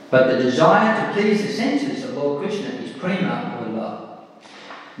 But the desire to please the senses of Lord Krishna is prema or love.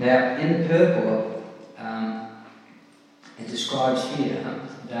 Now, in the purport, it describes here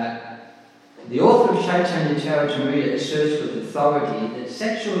that the author of Chaitanya Charitamrita asserts with authority that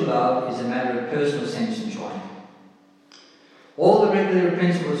sexual love is a matter of personal sense enjoyment. All the regular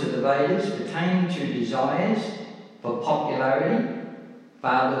principles of the Vedas pertaining to desires for popularity,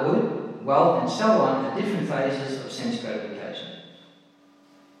 fatherhood, wealth, and so on are different phases of sense gratification.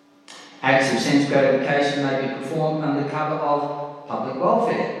 Acts of sense gratification may be performed under cover of public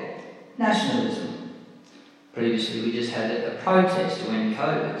welfare, nationalism. Previously, we just had a protest to end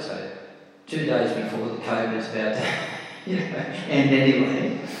COVID, so 2 days before the COVID's about to end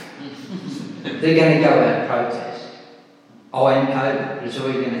anyway, they're going to go out and protest. Oh, end COVID, it's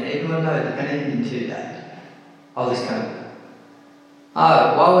already going to end. Everyone knows they're going to end in 2 days. Oh, there's COVID.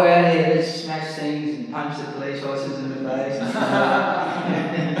 Oh, while we're out here, let's smash things and punch the police horses in the face and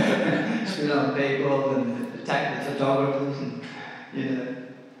spit on people and attack the photographers and,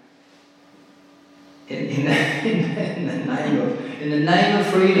 in the name of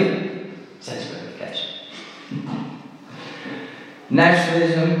freedom, sense gratification.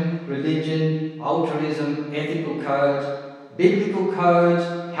 Nationalism, religion, altruism, ethical codes, biblical codes,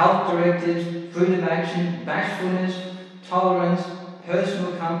 health directives, freedom of action, bashfulness, tolerance,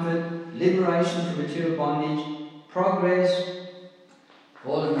 personal comfort, liberation from material bondage, progress,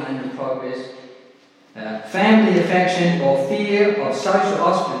 all in the name of progress, family affection or fear of social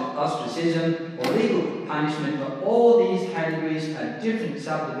ostracism or legal punishment, but all these categories are different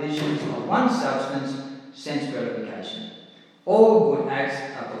subdivisions of one substance, sense gratification. All good acts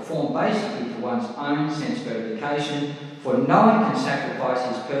are performed basically for one's own sense gratification, for no one can sacrifice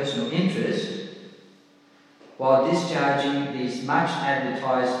his personal interest while discharging these much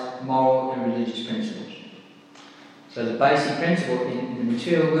advertised moral and religious principles. So the basic principle in the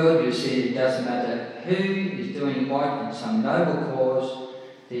material world, you see it doesn't matter who is doing what in some noble cause,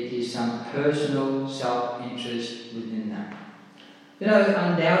 there is some personal self-interest within that.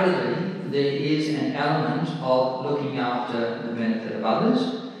 Undoubtedly there is an element of looking after the benefit of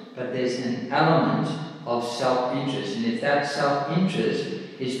others, but there's an element of self-interest, and if that self-interest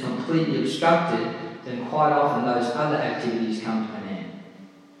is completely obstructed, then quite often those other activities come to an end.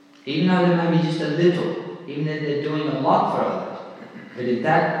 Even though there may be just a little, even if they're doing a lot for others. But if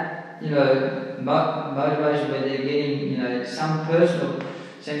that, motivation where they're getting, some personal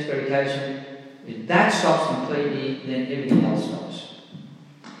sense gratification, if that stops completely, then everything else stops.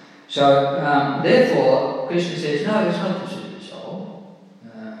 So, therefore, Krishna says, no, it's not the super soul.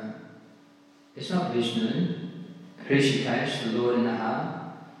 It's not Vishnu, Hrishikesh, the Lord in the heart,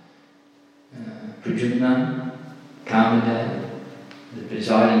 Pradyumna, Kamadeva, the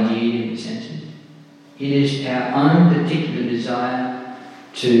presiding deity of the senses. It is our own particular desire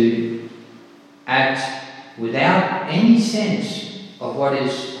to act without any sense of what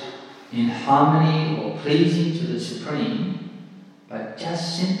is in harmony or pleasing to the Supreme, but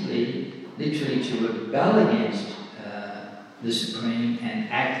just simply, literally to rebel against the Supreme and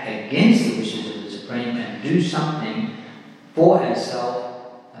act against the wishes of the Supreme and do something for ourselves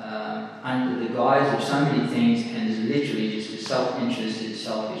under the guise of so many things, and is literally just a self-interested,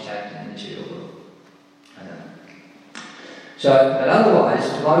 selfish act in the material world. So, but otherwise,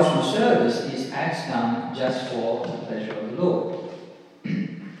 devotional service is acts done just for the pleasure of the Lord.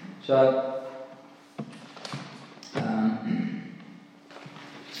 So,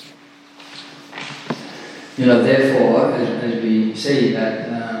 therefore, as we see that,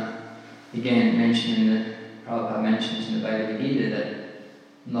 again mentioned in the Prabhupada mentions in the Bhagavad Gita that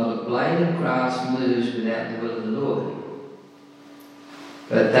not a blade of grass moves without the will of the Lord.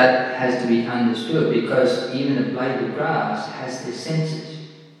 But that has to be understood because even a blade of grass has their senses.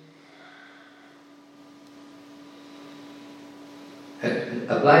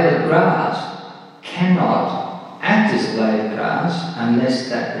 A blade of grass cannot act as a blade of grass unless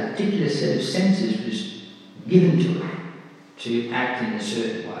that particular set of senses was given to it to act in a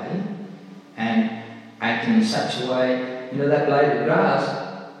certain way and act in such a way, that blade of grass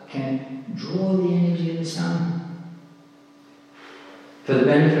can draw the energy of the sun for the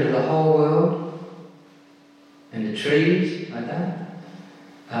benefit of the whole world and the trees, like that.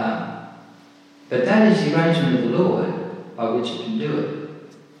 But that is the arrangement of the Lord by which it can do it.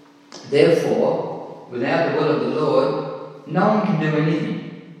 Therefore, without the will of the Lord, no one can do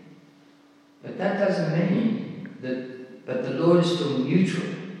anything. But that doesn't mean that the Lord is still neutral.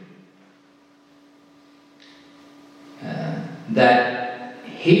 That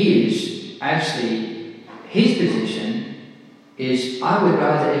He is actually, His position is, I would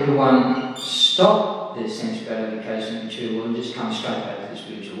rather everyone stop their sense gratification in the material world and just come straight back to the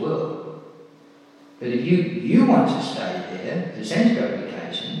spiritual world. But if you want to stay there, the sense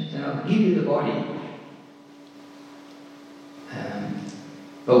gratification, then I'll give you the body.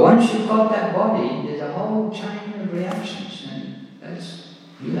 But once you've got that body, there's a whole chain of reactions, and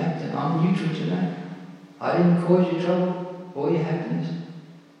I'm neutral to that. I didn't cause you trouble or your happiness.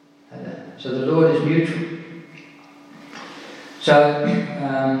 So the Lord is neutral. So,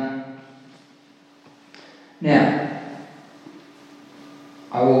 now,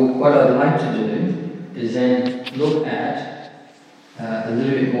 what I'd like to do is then look at a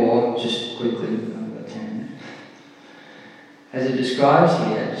little bit more, just quickly, I've got 10 minutes, as it describes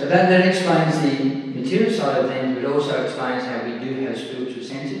here. So that explains the material side of things, but also explains how we do have spiritual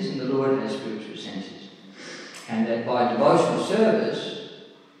senses, and the Lord has spiritual senses. And that by devotional service,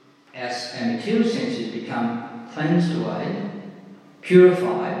 our material senses become cleansed away,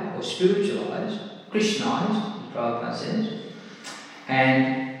 purified or spiritualized, Krishnized, as Prabhupada says,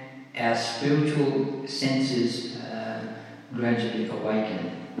 and our spiritual senses gradually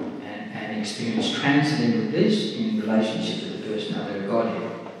awaken and experience transcendental bliss in relationship with the personality of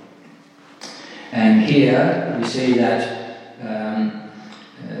Godhead. And here we see that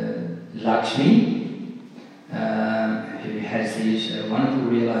Lakshmi, who has these wonderful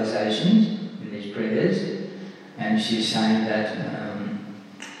realizations in these prayers, and she's saying that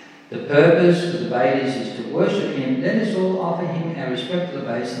the purpose of the Vedas is to worship Him. Let us all offer Him our respectful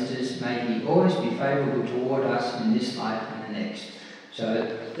obeisances. May He always be favourable toward us in this life and the next. So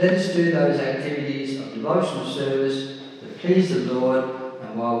let us do those activities of devotional service that please the Lord,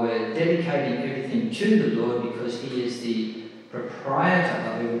 and while we're dedicating everything to the Lord, because He is the proprietor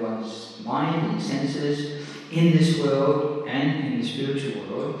of everyone's mind and senses in this world and in the spiritual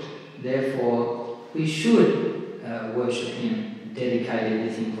world, therefore we should worship Him, dedicate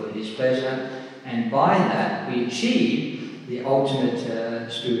everything for His pleasure, and by that we achieve the ultimate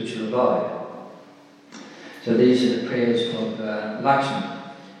spiritual abode. So these are the prayers of Lakshmi.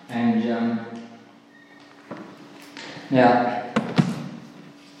 And now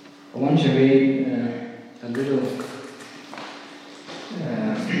I want to read a little.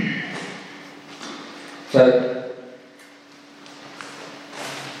 So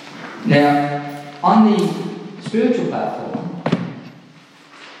now on the spiritual platform,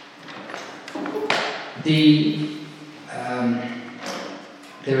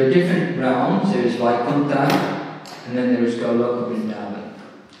 there are different realms. There is Vaikuntha, and then there is Goloka Vrindavan.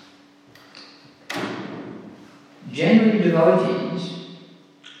 Generally, devotees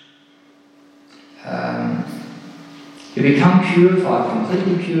who become purified,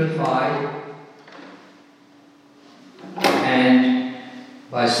 completely purified, and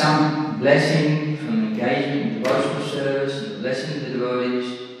by some blessing from engagement in devotional service and the blessing of the devotees,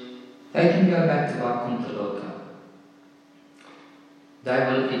 they can go back to Vaikuntha Loka. They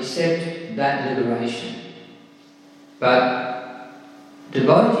will accept that liberation. But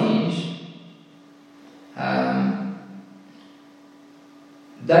devotees,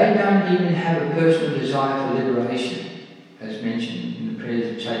 they don't even have a personal desire for liberation, as mentioned in the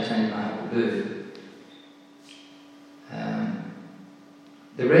prayers of Chaitanya Mahaprabhu.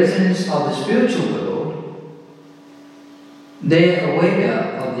 The residents of the spiritual world, they're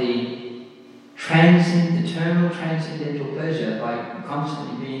aware of the eternal transcendental pleasure by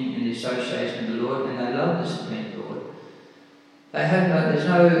constantly being in the association of the Lord, and they love the Supreme Lord. They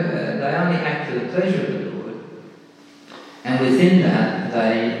only act for the pleasure of the Lord, and within that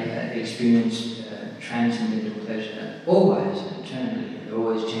they experience transcendental pleasure always, eternally, and they're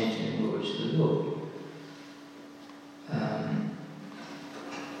always chanting the glories of the Lord.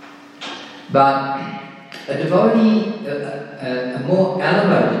 But a devotee, a more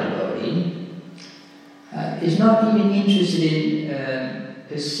elevated devotee, is not even interested in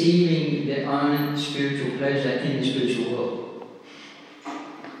perceiving their own spiritual pleasure in the spiritual world.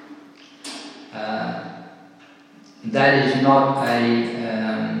 That is not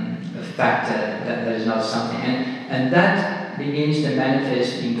a factor, that is not something. And that begins to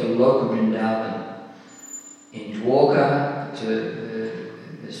manifest in Goloka Vrindavan, in Dwarka to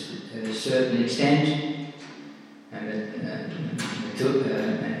a certain extent, and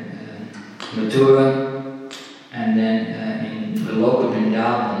Mathura, and then in Goloka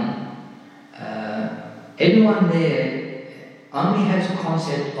Vrindavan, everyone there only has a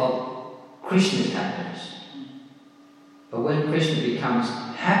concept of Krishna's happiness. But when Krishna becomes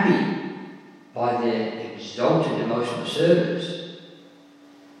happy by their exalted devotional service,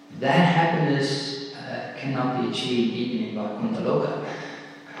 that happiness cannot be achieved even in Vaikuntha.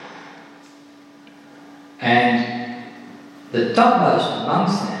 And the topmost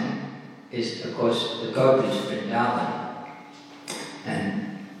amongst them is, of course, the gopis of Vrindavan.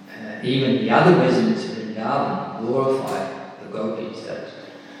 And even the other residents of Vrindavan glorify the gopis, that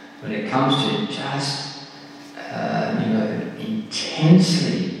when it comes to just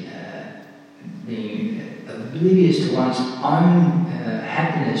intensely being oblivious to one's own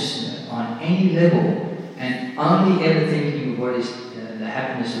happiness on any level, and only ever thinking of what is the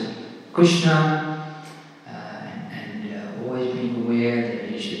happiness of Krishna, and always being aware that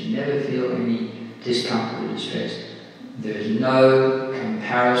he should never feel any discomfort or distress. There is no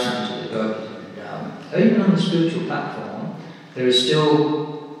comparison to the gopis of Vrindavan. Even on the spiritual platform, there is still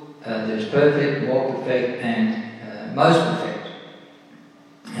there's perfect, more perfect, and most perfect.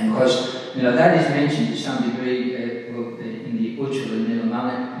 And of course, that is mentioned to some degree in the Ujjvala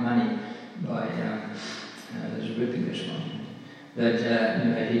Nilamani by there's a ripping this one.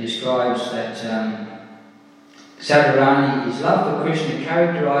 That he describes that Sadharani is love for Krishna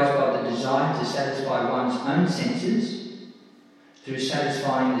characterized by the desire to satisfy one's own senses through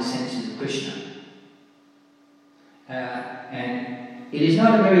satisfying the senses of Krishna. And it is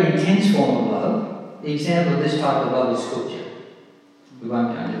not a very intense form of love. The example of this type of love is sculpture. We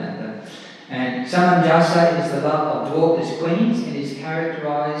won't go into that though. And Samanjasa is the love of dwarfless queens, and is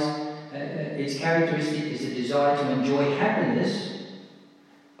its characteristic is the desire to enjoy happiness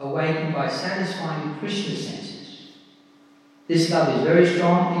awakened by satisfying Krishna's senses. This love is very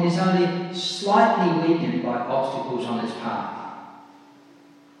strong and is only slightly weakened by obstacles on its path.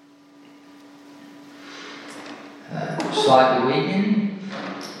 Slightly weakened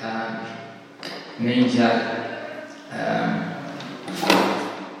means that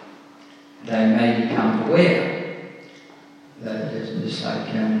they may become aware that it's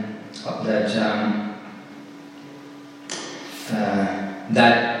like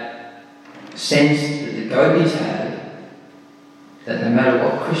that sense that the gopis have, that no matter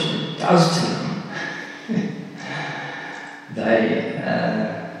what Krishna does to them,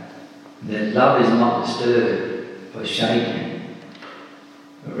 their love is not disturbed or shaken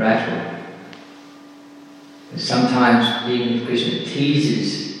or rattled. Sometimes even Krishna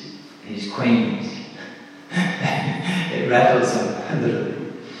teases his queens. It rattles them a little bit.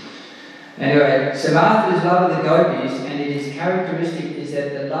 Anyway, Samatha is love of the gopis, and it is characteristic is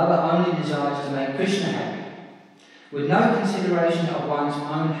that the lover only desires to make Krishna happy. With no consideration of one's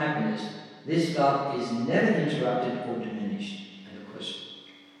own happiness, this love is never interrupted or diminished. And of course,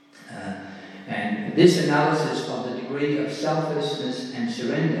 and this analysis of the degree of selflessness and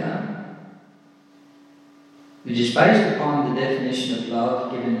surrender, which is based upon the definition of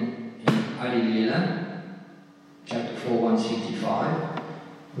love given in Adi Lila, chapter 4, 165,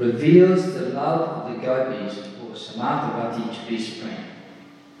 reveals the love of the gopis or Samatha Bhakti to be supreme.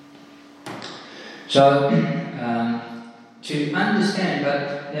 So, to understand,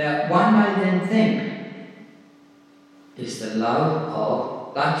 but now one may then think, is the love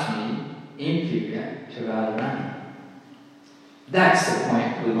of Lakshmi inferior to Radharani? That's the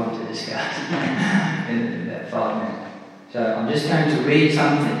point we want to discuss in that 5 minutes. So I'm just going to read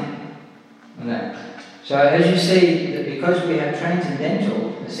something on that. So as you see, that because we have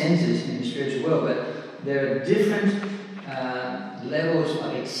transcendental senses in the spiritual world, but there are different levels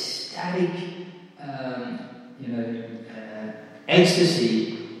of ecstatic,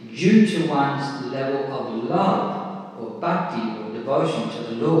 ecstasy due to one's level of love or bhakti or devotion to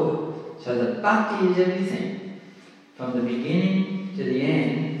the Lord. So the bhakti is everything, from the beginning to the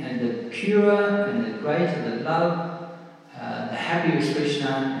end, and the purer and the greater the love, the happier is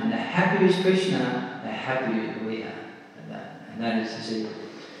Krishna, and the happier is Krishna, the happier we are. And that is the secret.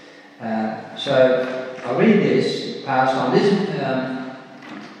 So I'll read this, pass on. This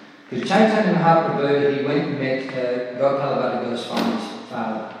Because Chaitanya Mahaprabhu, he went and met Gopala Bhatta Goswami's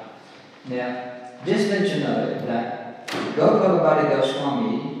father. Now, just let you know that Gopala Bhatta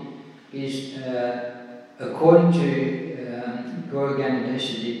Goswami is, according to Gaura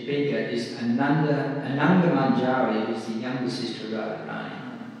Ganadesha Dipika, is Ananda Manjari, is the younger sister of Radharani.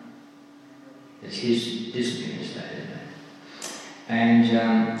 It's his discipline stated. And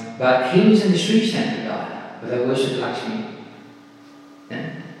but he was in the Sri Sampradaya, where they worshipped Lakshmi. Yeah?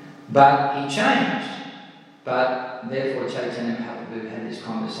 But he changed. But therefore Chaitanya Mahaprabhu had this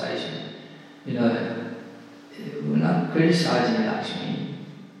conversation. You know, we're not criticizing Lakshmi.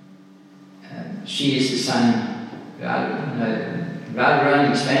 She is the same. Radharani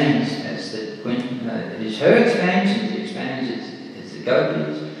expands as the queen. It is her expansion. It expands as the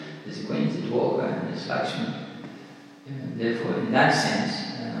gopis, as the queens, the dwarka, and as Lakshmi. Therefore, in that sense,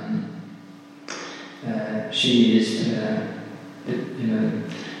 she is,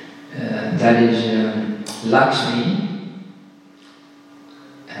 that is Lakshmi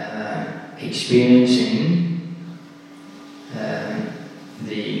experiencing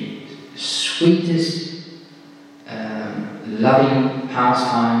the sweetest, loving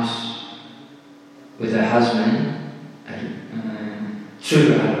pastimes with her husband through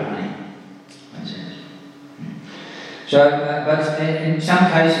Radharani. So, but in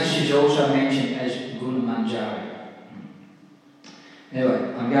some cases she's also mentioned as Guna Manjari. Anyway,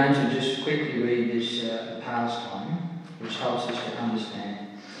 I'm going to just quickly read this pastime, which helps us to understand.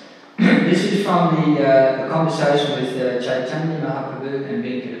 This is from the conversation with Chaitanya Mahaprabhu and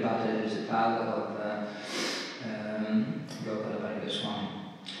Venkadabhatta, who is the father of Gopala Bhatta Goswami.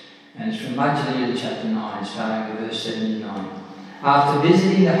 And it's from Madhya chapter 9, starting with verse 79. After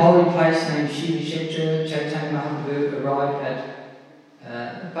visiting the holy place named Shiva Kshetra, Chaitanya Mahaprabhu arrived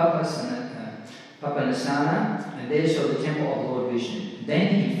at Papanasana and there saw the temple of Lord Vishnu. Then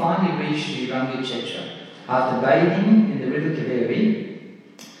he finally reached Sri Ranga Kshetra. After bathing in the river Kaveri,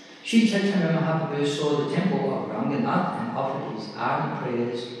 Sri Chaitanya Mahaprabhu saw the temple of Ranganath and offered his ardent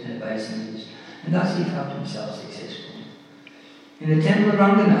prayers and obeisances, and thus he felt himself successful. In the temple of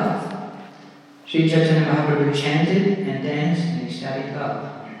Ranganath, Sri Chaitanya Mahaprabhu chanted and danced in ecstatic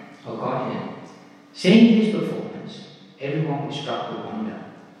love of Godhead. Seeing his performance, everyone was struck with wonder.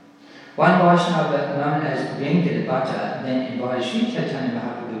 One Vaishnava known as Venkadabhatta then invited Sri Chaitanya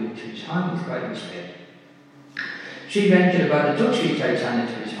Mahaprabhu to his home with great respect. Sri Venkadabhatta took Sri Chaitanya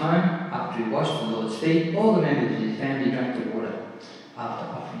to his home. After he washed the Lord's feet, all the members of his family drank the water. After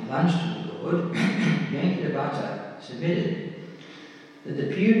offering lunch to the Lord, Venkadabhatta submitted that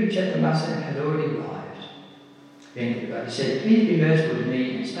the period of Chaturmasya had already arrived. Venkadabhatta said, "Please be merciful to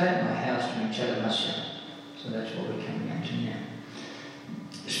me and stay at my house during Chaturmasya." So that's what we're coming up to now.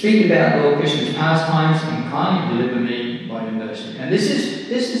 Speak about Lord Krishna's pastimes and kindly deliver me by your mercy. And this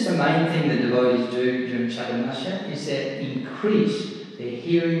is the main thing that devotees do during Chaturmasya, is that increase their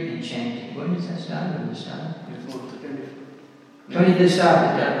hearing and chanting. When does that start? When does it start? 20th start.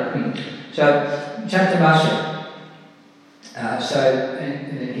 So Chaturmasya. So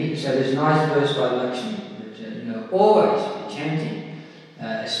there's a nice verse by Lakshmi that always be chanting,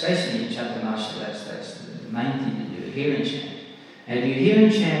 especially in Chaturmasya. That's the main thing to do, hear and chant. And if you hear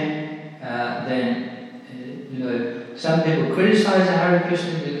and chant, then some people criticise the Hare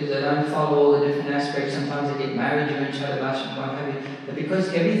Krishna because they don't follow all the different aspects. Sometimes they get married during Chaturmasya and what have you. But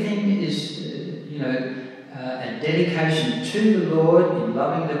because everything is a dedication to the Lord in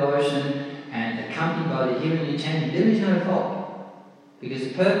loving devotion and accompanied by the hearing and chanting, there is no fault, because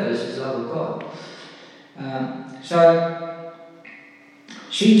the purpose is love of God. So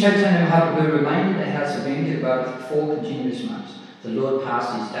Sri Chaitanya Mahaprabhu remained at the house of Venkadabhatta for 4 continuous months. The Lord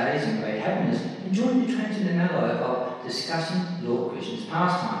passed his days in great happiness, enjoying the transcendental of discussing Lord Krishna's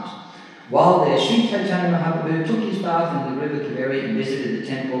pastimes. While there, Sri Chaitanya Mahaprabhu took his bath in the river Kaveri and visited the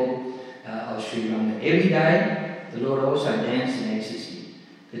temple of Sri Ranga. Every day, the Lord also danced in ecstasy.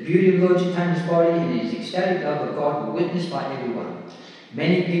 The beauty of Lord Chaitanya's body and his ecstatic love of God were witnessed by everyone.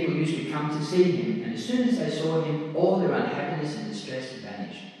 Many people used to come to see him, and as soon as they saw him, all their unhappiness and distress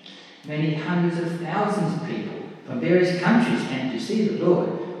vanished. Many hundreds of thousands of people from various countries came to see the Lord,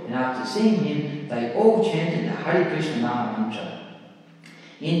 and after seeing him, they all chanted the Hare Krishna Maha Mantra.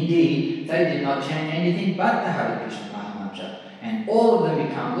 Indeed, they did not chant anything but the Hare Krishna Maha Mantra, and all of them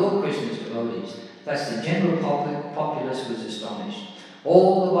became Lord Krishna's devotees. Thus the general populace was astonished.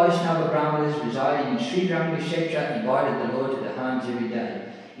 All the Vaishnava Brahmanas residing in Sri Ranga Kshetra invited the Lord to their homes every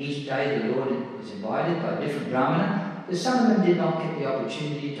day. Each day the Lord was invited by a different Brahmana, but some of them did not get the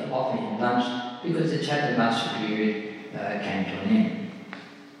opportunity to offer him lunch because the Chaturmasya period came to an end.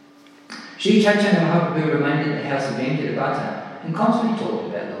 Sri Chaitanya Mahaprabhu remained at the house of Venkadabhatta and constantly talked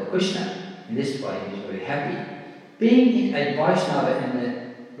about Lord Krishna. In this way he was very happy. Being a Vaishnava in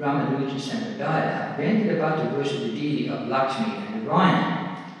the Ramanuja Sampradaya, Venkatapati worshipped the deity of Lakshmi and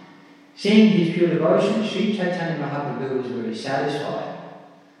Narayan. Seeing his pure devotion, Sri Chaitanya Mahaprabhu was very satisfied.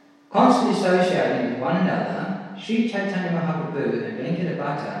 Constantly associating with one another, Sri Chaitanya Mahaprabhu and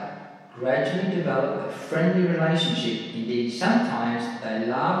Venkatapati gradually developed a friendly relationship. Indeed, sometimes they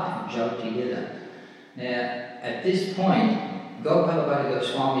laughed and joked together. Now, at this point, Gopalabhata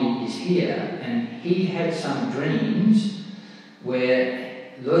Goswami is here, and he had some dreams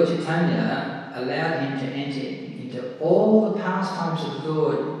where Lord Chaitanya allowed him to enter into all the pastimes of the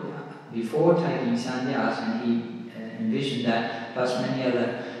Lord before taking sannyas, and he envisioned that, plus many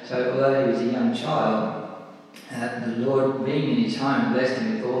other. So although he was a young child, the Lord, being in his home, blessed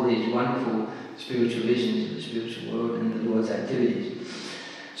him with all these wonderful spiritual visions of the spiritual world and the Lord's activities.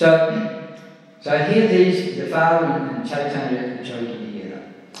 So here the father and Chaitanya are joking together.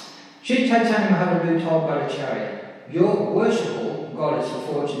 Sri Chaitanya Mahaprabhu told Bhattacharya, "Your worshipful goddess of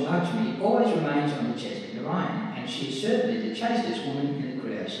fortune Lakshmi always remains on the chest of Narayan, and she is certainly the chastest woman in the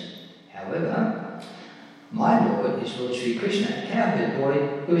creation. However, my Lord is Lord Sri Krishna, a cowherd boy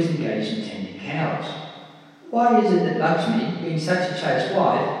who is engaged in tending cows. Why is it that Lakshmi, being such a chaste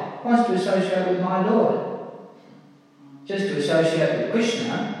wife, wants to associate with my Lord? Just to associate with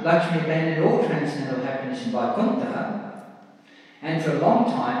Krishna, Lakshmi abandoned all transcendental happiness in Vaikuntha, and for a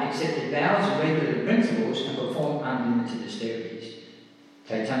long time accepted vows and regulative principles and performed unlimited austerities."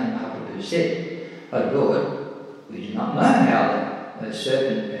 Chaitanya Mahaprabhu said, "Oh Lord, we do not know how the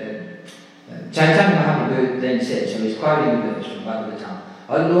serpent..." Chaitanya Mahaprabhu then said, so he's quoting the verse from Bhagavatam,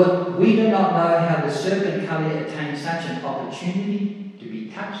 "Oh Lord, we do not know how the serpent Kali attained such an opportunity to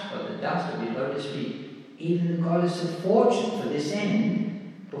be touched by the dust of your lotus feet. Even the goddess of fortune for this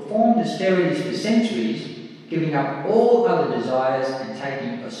end performed austerities for centuries, giving up all other desires and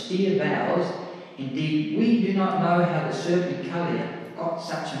taking austere vows. Indeed, we do not know how the serpent Kali got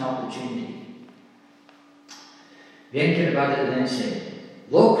such an opportunity." Venkatapati then said,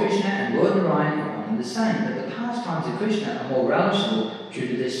 "Lord Krishna and Lord Narayan are one and the same, but the pastimes of Krishna are more relishable due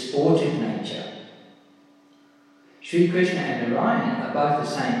to their sportive nature. Sri Krishna and Narayan are both the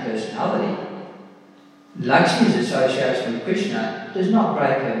same personality. Lakshmi's association with Krishna does not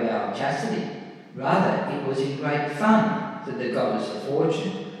break her vow of chastity. Rather, it was in great fun that the goddess of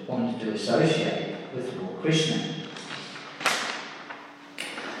fortune wanted to associate with Lord Krishna."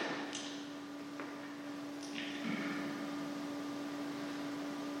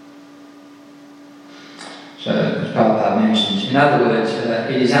 So, as Prabhupada mentions, in other words,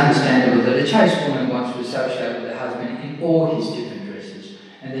 it is understandable that a chaste woman wants to associate with her husband in all his different dresses,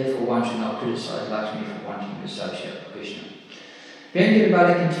 and therefore one should not criticise Lakshmi for wanting to associate with Krishna.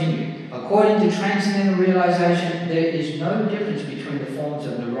 Venkatapati continued, "According to transcendental realisation, there is no difference between the forms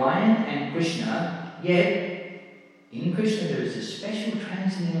of Narayan and Krishna, yet in Krishna there is a special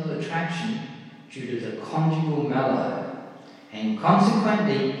transcendental attraction due to the conjugal mallow, and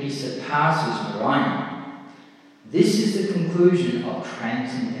consequently he surpasses Narayan. This is the conclusion of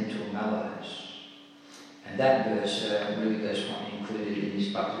transcendental mallows." And that verse really goes on included in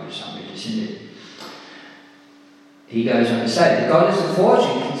his Bhakti Rasamrita Sindhu. He goes on to say, "The goddess of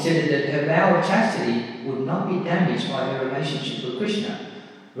fortune considered that her vow of chastity would not be damaged by her relationship with Krishna.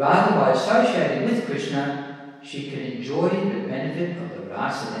 Rather, by associating with Krishna, she could enjoy the benefit of the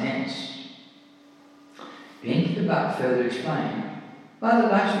rasa dance." Venkatapati further explained, "Mother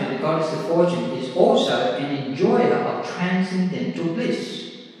Lakshmi, the goddess of fortune, is also an enjoyer of transcendental bliss.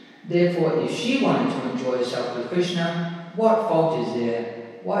 Therefore, if she wanted to enjoy herself with Krishna, what fault is there?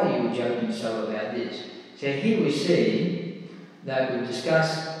 Why are you joking so about this?" So here we see that we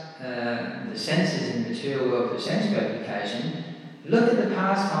discuss the senses in the material world for sense gratification. Look at the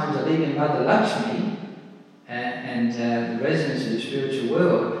pastimes of even Mother Lakshmi and the residents of the spiritual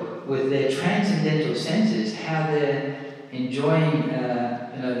world with their transcendental senses, how they're enjoying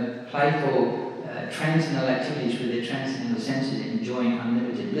playful transcendental activities with their transcendental senses, enjoying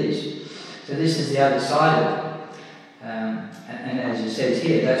unlimited bliss. So this is the other side of it. And as it says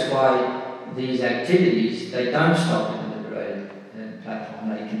here, that's why these activities, they don't stop at the liberated platform,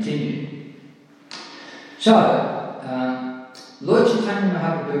 they continue. So, Lord Chaitanya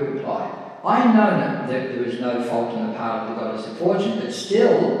Mahaprabhu replied, "I know that there is no fault on the part of the goddess of fortune, but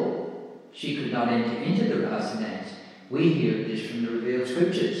still she could not enter into the rasa dance. We hear this from the revealed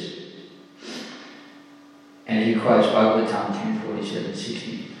scriptures." And he quotes Bhagavatam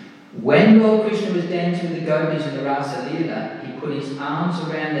 10:47-60. "When Lord Krishna was dancing with the gopis in the Rasa Leela, he put his arms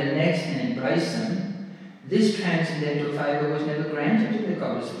around their necks and embraced them. This transcendental favour was never granted to the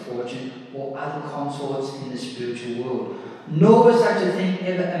goddess of fortune or other consorts in the spiritual world, nor was such a thing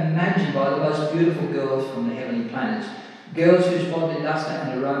ever imagined by the most beautiful girls from the heavenly planets, girls whose bodily lustre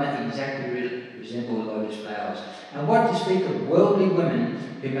and aroma exactly resemble lotus flowers. And what to speak of worldly women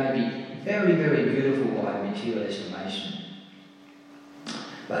who may be very, very beautiful by material estimation.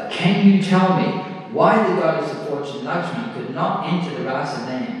 But can you tell me why the goddess of fortune Lakshmi could not enter the rasa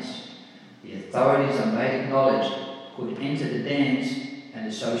dance? The authorities on Vedic knowledge could enter the dance and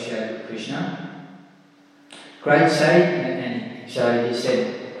associate with Krishna. Great sage, and so he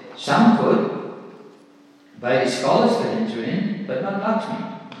said, some could, Vedic scholars could enter in, but not Lakshmi.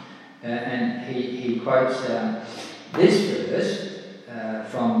 And he quotes this verse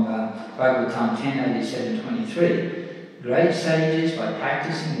from Bhagavatam 10:87-23. Great sages, by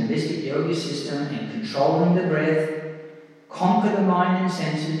practicing the mystic yoga system and controlling the breath, conquer the mind and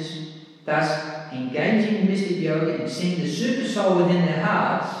senses, thus engaging in mystic yoga and seeing the super soul within their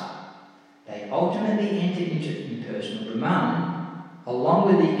hearts, they ultimately enter into impersonal Brahman, along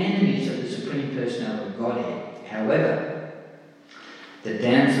with the enemies of the Supreme Personality of Godhead. However, the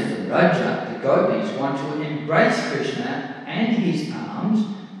damsels of Raja, the gopis, want to embrace Krishna and his arms,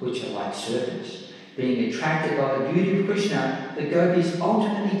 which are like serpents. Being attracted by the beauty of Krishna, the gopis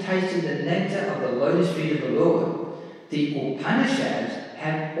ultimately tasted the nectar of the lotus feet of the Lord. The Upanishads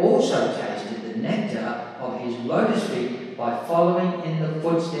have also tasted the nectar of his lotus feet by following in the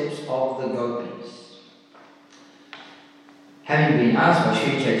footsteps of the gopis. Having been asked by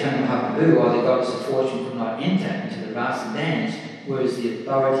Sri Chaitanya Mahaprabhu why the goddess of fortune could not enter into the rasa dance, whereas the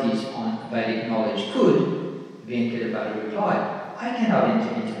authorities on Vedic knowledge could, Venkatapati replied, I cannot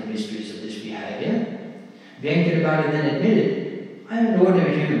enter into the mysteries of this behaviour. Venkatapati then admitted, I am an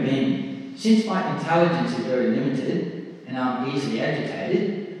ordinary human being. Since my intelligence is very limited and I am easily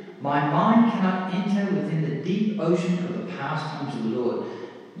agitated, my mind cannot enter within the deep ocean of the pastimes of the Lord.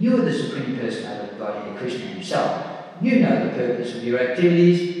 You are the Supreme Personality of Godhead, Krishna himself. You know the purpose of your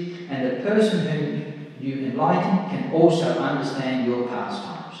activities, and the person whom you enlighten can also understand your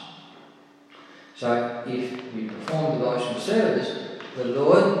pastimes. So, if we perform devotional service, the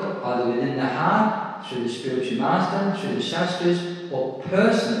Lord, either within the heart, through the spiritual master, through the Shastras, or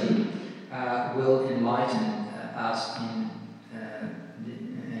personally, will enlighten us and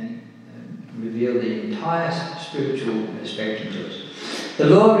reveal the entire spiritual spectrum to us. The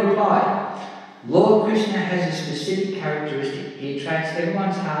Lord replied, Lord Krishna has a specific characteristic. He attracts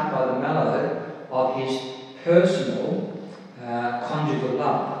everyone's heart by the mellow of his personal conjugal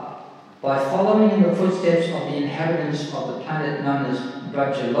love. By following in the footsteps of the inhabitants of the planet known as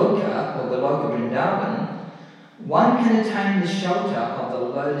Brajaloka or Goloka Vrindavan, one can attain the shelter of the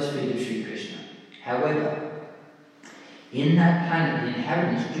lotus feet of Sri Krishna. However, in that planet the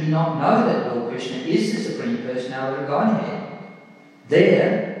inhabitants do not know that Lord Krishna is the Supreme Personality of Godhead.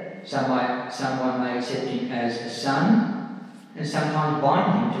 There, someone may accept him as a son and sometimes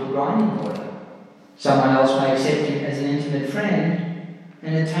bind him to a grinding mortar. Someone else may accept him as an intimate friend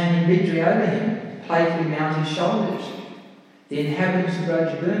and attaining victory over him, playfully mount his shoulders. The inhabitants of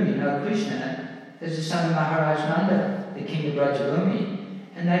Brajabhumi know Krishna as the son of Maharaj Nanda, the king of Brajabhumi,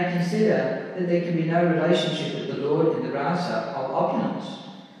 and they consider that there can be no relationship with the Lord in the rasa of opulence.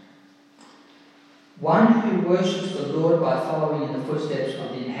 One who worships the Lord by following in the footsteps of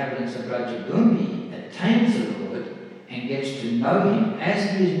the inhabitants of Brajabhumi attains the Lord and gets to know him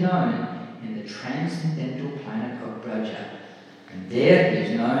as he is known in the transcendental planet of Braja. And there he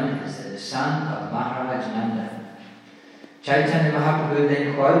is known as the son of Maharaj Nanda. Chaitanya Mahaprabhu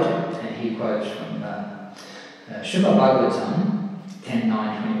then quoted, and he quotes from Srimad Bhagavatam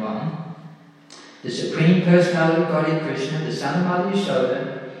 10:9-21, the Supreme Personality of Godhead Krishna, the son of Mother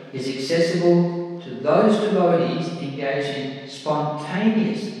Yashoda, is accessible to those devotees engaged in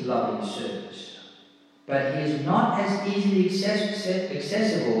spontaneous loving service. But he is not as easily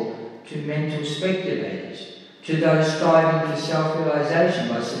accessible to mental speculators, to those striving for self-realization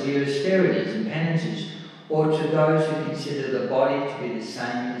by severe austerities and penances, or to those who consider the body to be the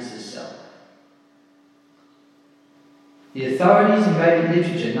same as the self. The authorities in Vedic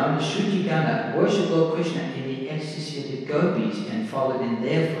literature known as Shruti Gana worship Lord Krishna in the ecstasy of the gopis and followed in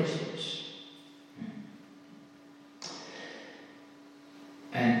their footsteps.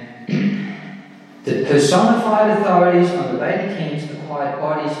 And the personified authorities on the Vedic kings acquired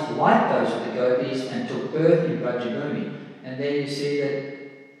bodies like those of the gopis and took birth in Brajabhumi. And there you see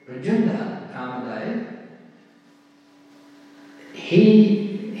that Rajunda, Kamadev,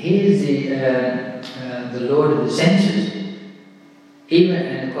 he is the Lord of the senses. Even,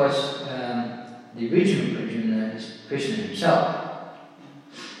 and of course, the original Arjuna is Krishna himself.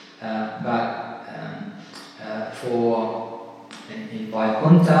 But in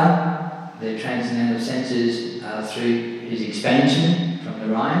Vaikuntha, the transcendental senses are through his expansion from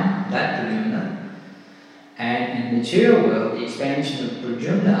Narayan, that Pradyumna. And in the material world, the expansion of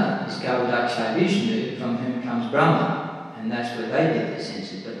Pradyumna is Gaudaksha Vishnu, from whom comes Brahma, and that's where they get their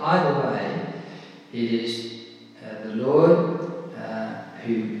senses. But either way, it is the Lord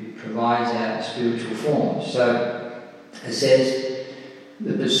who provides our spiritual forms. So it says,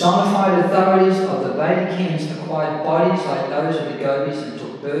 the personified authorities of the Vedic kings acquired bodies like those of the gopis and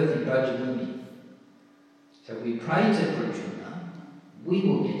took birth in Brajabhumi. So we pray to Pradyumna, we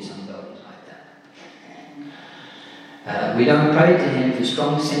will get some bodies like that. We don't pray to him for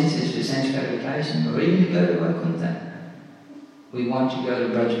strong senses, for sense gratification, or even to go to Vaikuntha. We want to go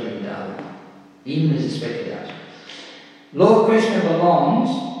to Brajabhumi, even as a spectator. Lord Krishna belongs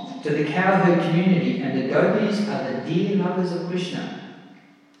to the cowherd community, and the gopis are the dear lovers of Krishna.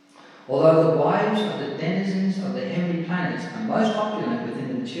 Although the wives of the denizens of the heavenly planets are most opulent within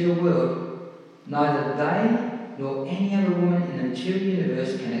the material world, neither they nor any other woman in the material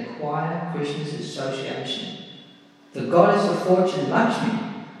universe can acquire Krishna's association. The goddess of fortune, Lakshmi,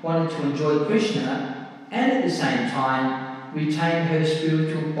 wanted to enjoy Krishna and at the same time retain her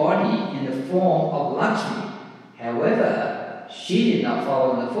spiritual body in the form of Lakshmi. However, she did not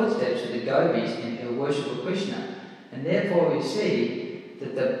follow in the footsteps of the gopis in her worship of Krishna, and therefore we see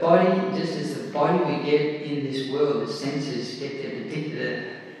that the body, just as the body we get in this world, the senses get their particular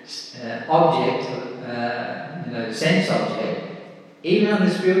object, sense object, even on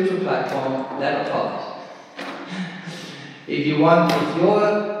the spiritual platform, that applies. If your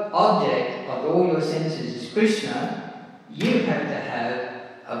object of all your senses is Krishna, you have to have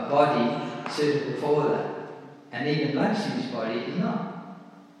a body suitable for that. And even Lakshmi's body is not.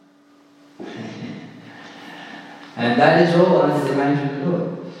 And that is all under the arrangement of the Lord.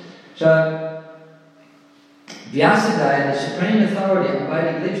 So, Vyasadeva, the supreme authority of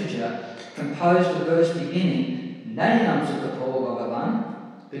Vedic literature, composed a verse beginning, Nayanam Sukapur Bhagavan,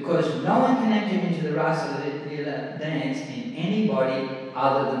 because no one can enter into the Rasa Lila dance in any body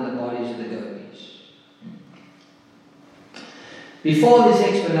other than the bodies of the gopis. Before this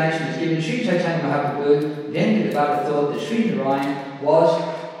explanation was given, Sri Chaitanya Mahaprabhu, Venkatadevata thought that Sri Narayan was,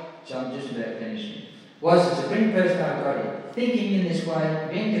 so I'm just about finishing, was the Supreme Personality of Godhead. Thinking in this way,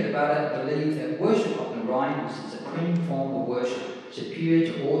 Venkatadevata believed that worship of Narayan was the supreme form of worship,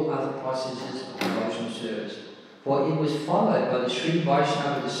 superior to all other processes of devotional service. For it was followed by the Sri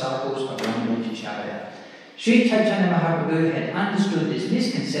Vaishnava disciples of Ramanujacharya. Sri Chaitanya Mahaprabhu had understood this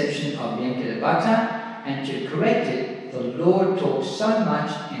misconception of Venkatadevata, and to correct it, the Lord talked so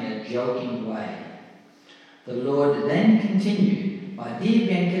much in a joking way. The Lord then continued, "My dear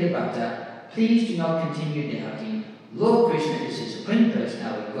Venkatadevata, please do not continue doubting. Lord Krishna is the Supreme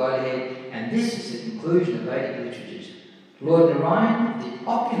Personality of Godhead, and this is the conclusion of Vedic literatures. Lord Narayan, the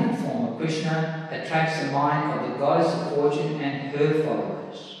opulent form of Krishna, attracts the mind of the goddess of fortune and her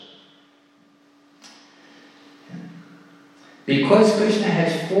followers. Because Krishna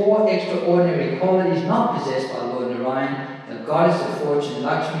has 4 extraordinary qualities not possessed by Lord Narayan, the goddess of fortune,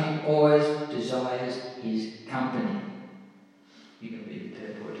 Lakshmi, always desires his company." You can read the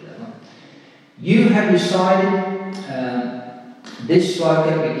purport to that one. You have recited this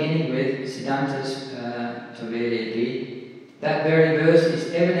sloka beginning with Siddhantas Taveredi. That very verse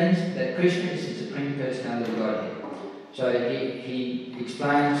is evidence that Krishna is the Supreme Personality of Godhead. So he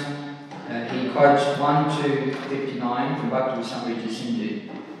explains, he quotes 1-59 from Bhakti Samrita Sindhu.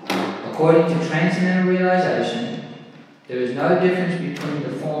 According to transcendental realization, there is no difference between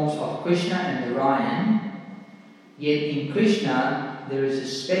the forms of Krishna and Narayan, yet in Krishna there is a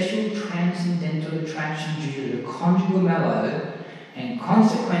special transcendental attraction due to the conjugal mellow, and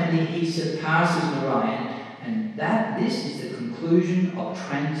consequently he surpasses Narayan, and that this is the conclusion of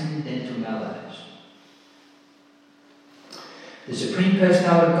transcendental mellows. The Supreme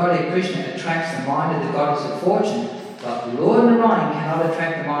Personality of Godhead, Krishna, attracts the mind of the goddess of fortune, but Lord Narayan cannot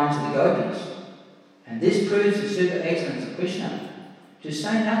attract the minds of the gopis. And this proves the super excellence of Krishna. To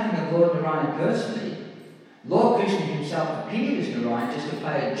say nothing of Lord Narayan personally, Lord Krishna himself appeared as Narayan just to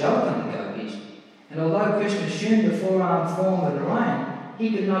play a joke on the gopis, and although Krishna assumed the four-armed form of Narayan,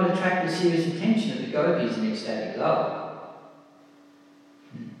 he could not attract the serious attention of the gopis in ecstatic love.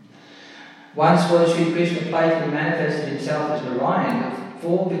 Once Lord Sri Krishna playfully manifested himself as Narayan with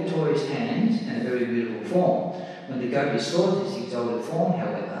 4 victorious hands and a very beautiful form. When the gopis saw this exalted form,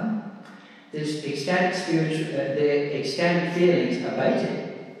 however, their ecstatic feelings abated.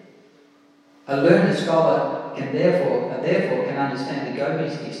 A learned scholar can therefore understand the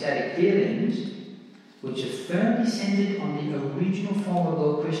gopis' ecstatic feelings, which are firmly centered on the original form of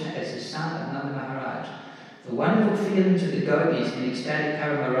Lord Krishna as the son of Nanda Maharaj. The wonderful feelings of the gopis and ecstatic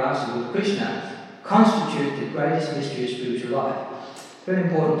paramarasa with Krishna constitute the greatest mystery of spiritual life. Very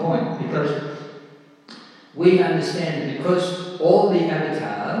important point, because we understand that because all the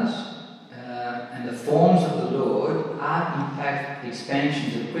avatars and the forms of the Lord are in fact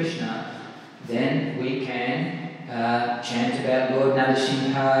expansions of Krishna, then we can chant about Lord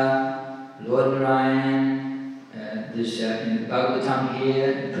Narasimha, Lord Narayan, there's in the Bhagavatam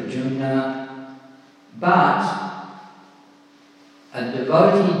here, Pradyumna. But a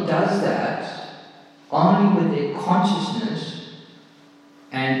devotee does that only with their consciousness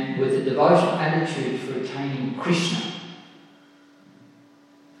and with a devotional attitude for attaining Krishna.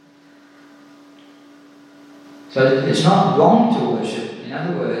 So it's not wrong to worship. In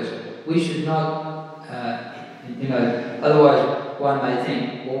other words, we should not, otherwise one may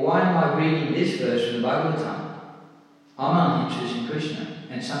think, well, why am I reading this verse from the Bhagavatam? I'm only interested in Krishna,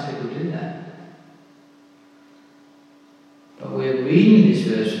 and some people do that. But we're reading this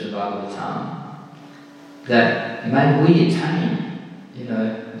verse from the Bhagavatam that may we attain,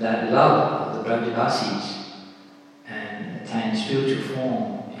 that love of the Brajavasis and attain spiritual form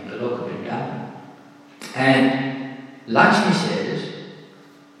in Goloka Vrindavan. And Lakshmi says,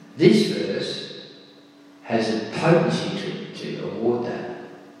 this verse has a potency to award that.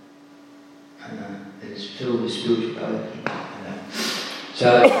 It's filled with spiritual potency. So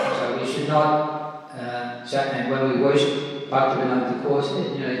we should not, and when we worship, Bhaktivinoda Thakur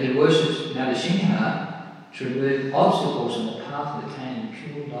said, he worships Narasimha to remove obstacles on the path of attaining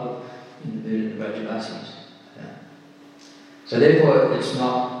pure love in the mood of the Brajavasis. So therefore it's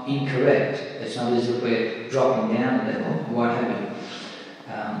not incorrect. It's not as if we're dropping down a level, what have you.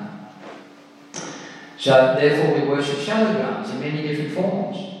 So therefore we worship shalagrams in many different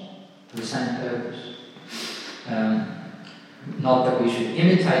forms for the same purpose. Not that we should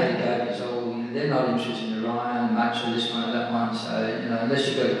imitate the gopis, they're not interested in Narayan, much of this one or that one, so unless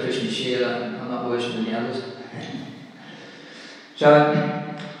you go to Krishna Shila, I'm not worshipping the others. So,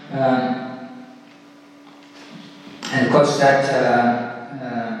 and of course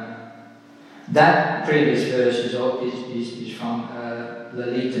that previous verse is from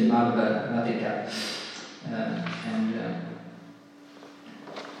Lalita Madhava Madhika.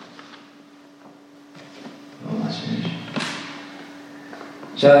 Almost finished.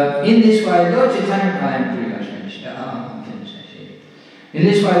 So, in this way, Lord Chaitanya, I am pretty much finished. I'm finished actually. In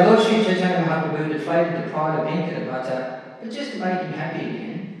this way, Lord Sri Chaitanya Mahaprabhu deflated the pride of Venkatabhatta, but just to make him happy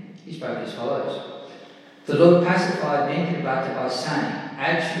again, he spoke as follows. The Lord pacified Venkatabhatta by saying,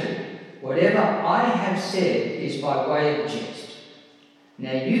 actually, whatever I have said is by way of jest.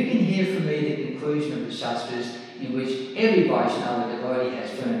 Now you can hear from me the conclusion of the Shastras in which every Vaishnava devotee has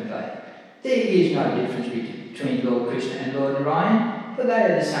firm faith. There is no difference between Lord Krishna and Lord Narayan, for they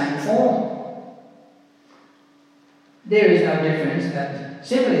are the same form. There is no difference.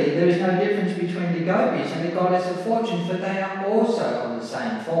 Similarly, there is no difference between the gopis and the goddess of fortune, for they are also of the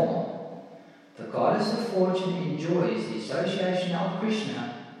same form. The goddess of fortune enjoys the association of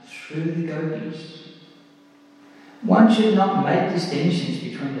Krishna through the gopis. One should not make distinctions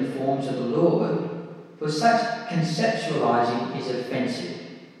between the forms of the Lord, for such conceptualizing is offensive.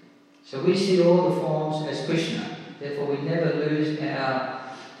 So we see all the forms as Krishna. Therefore, we never lose our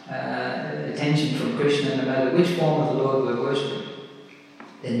attention from Krishna, no matter which form of the Lord we're worshipping.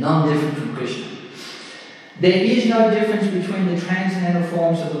 They're non-different from Krishna. There is no difference between the transcendental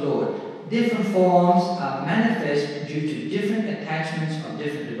forms of the Lord. Different forms are manifest due to different attachments of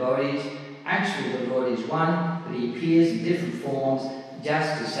different devotees. Actually, the Lord is one, but he appears in different forms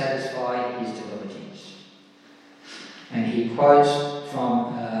just to satisfy his devotees. And he quotes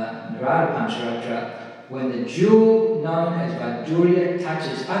from Narada Pancharatra, when the jewel known as Madhurya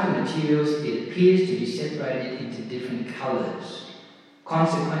touches other materials, it appears to be separated into different colours.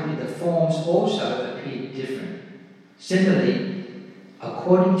 Consequently, the forms also appear different. Similarly,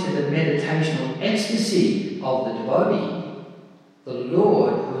 according to the meditational ecstasy of the devotee, the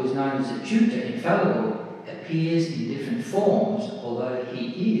Lord, who is known as the Achyuta, infallible, appears in different forms, although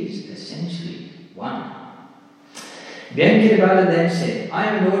he is essentially one. Venkatabhatta then said, I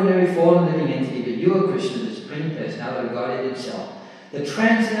am an ordinary fallen living entity, but you are Krishna, the Supreme Personality of Godhead himself. The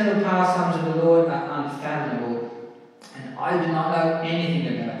transcendental pastimes of the Lord are unfathomable, and I do not know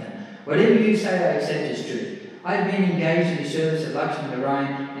anything about them. Whatever you say, I accept as true. I have been engaged in the service of Lakshmi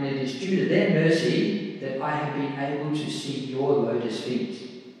Narayan, and it is due to their mercy that I have been able to see your lotus feet.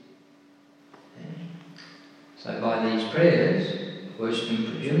 So by these prayers, worshipping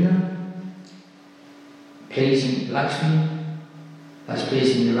Pradyumna, pleasing Lakshmi, thus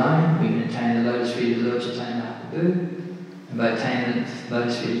pleasing Narayan, we can attain the lotus feet of Lord Chaitanya Mahaprabhu, and by attaining the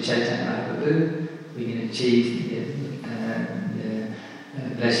lotus feet of Chaitanya Mahaprabhu, we can achieve the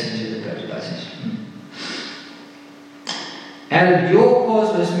blessings of the Bodhisattvas. Out of your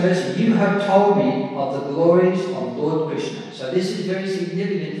causeless mercy, you have told me of the glories of Lord Krishna. So this is very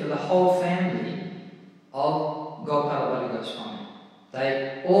significant for the whole family of Gopala Goswami.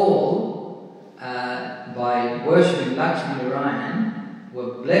 They all, by worshipping Lakshmi Narayan,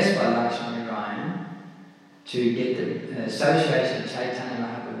 were blessed by Lakshmi Narayan to get the association of Chaitanya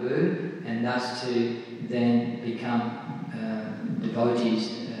Mahaprabhu and thus to then become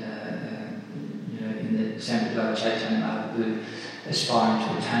devotees in the Sampradaya Chaitanya Mahaprabhu, aspiring to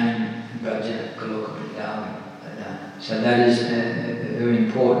attain Braja Goloka Vrindavan. So that is a very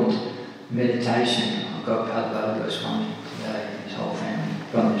important meditation of Gopala Goswami today and his whole family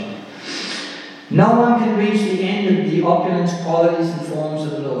from this. No one can reach the end of the opulence, qualities and forms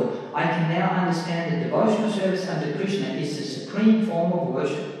of the Lord. I can now understand that devotional service unto Krishna is the supreme form of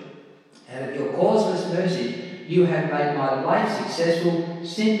worship. Out of your causeless mercy, you have made my life successful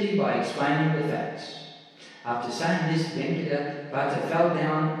simply by explaining the facts. After saying this, Venkata fell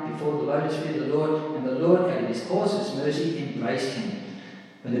down before the lotus feet of the Lord, and the Lord, out of his causeless mercy, embraced him.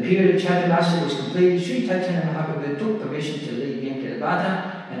 When the period of Chaturmasya was completed, Sri Chaitanya Mahaprabhu took permission to leave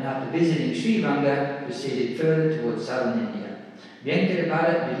Venkata, and after visiting Sri Ranga, proceeded further towards southern India.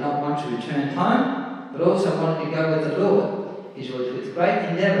 Venkata did not want to return home, but also wanted to go with the Lord. It was with great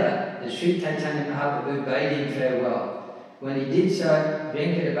endeavour that Sri Chaitanya Mahaprabhu bade him farewell. When he did so,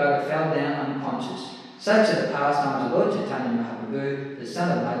 Venkata fell down unconscious. Such are the pastimes of Lord Chaitanya Mahaprabhu, the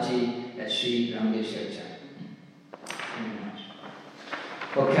son of Machi, at Sri Rangeshwara.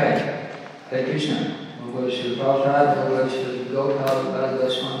 Okay, Hare Krishna. Gopala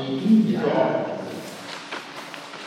Goswami ki jai.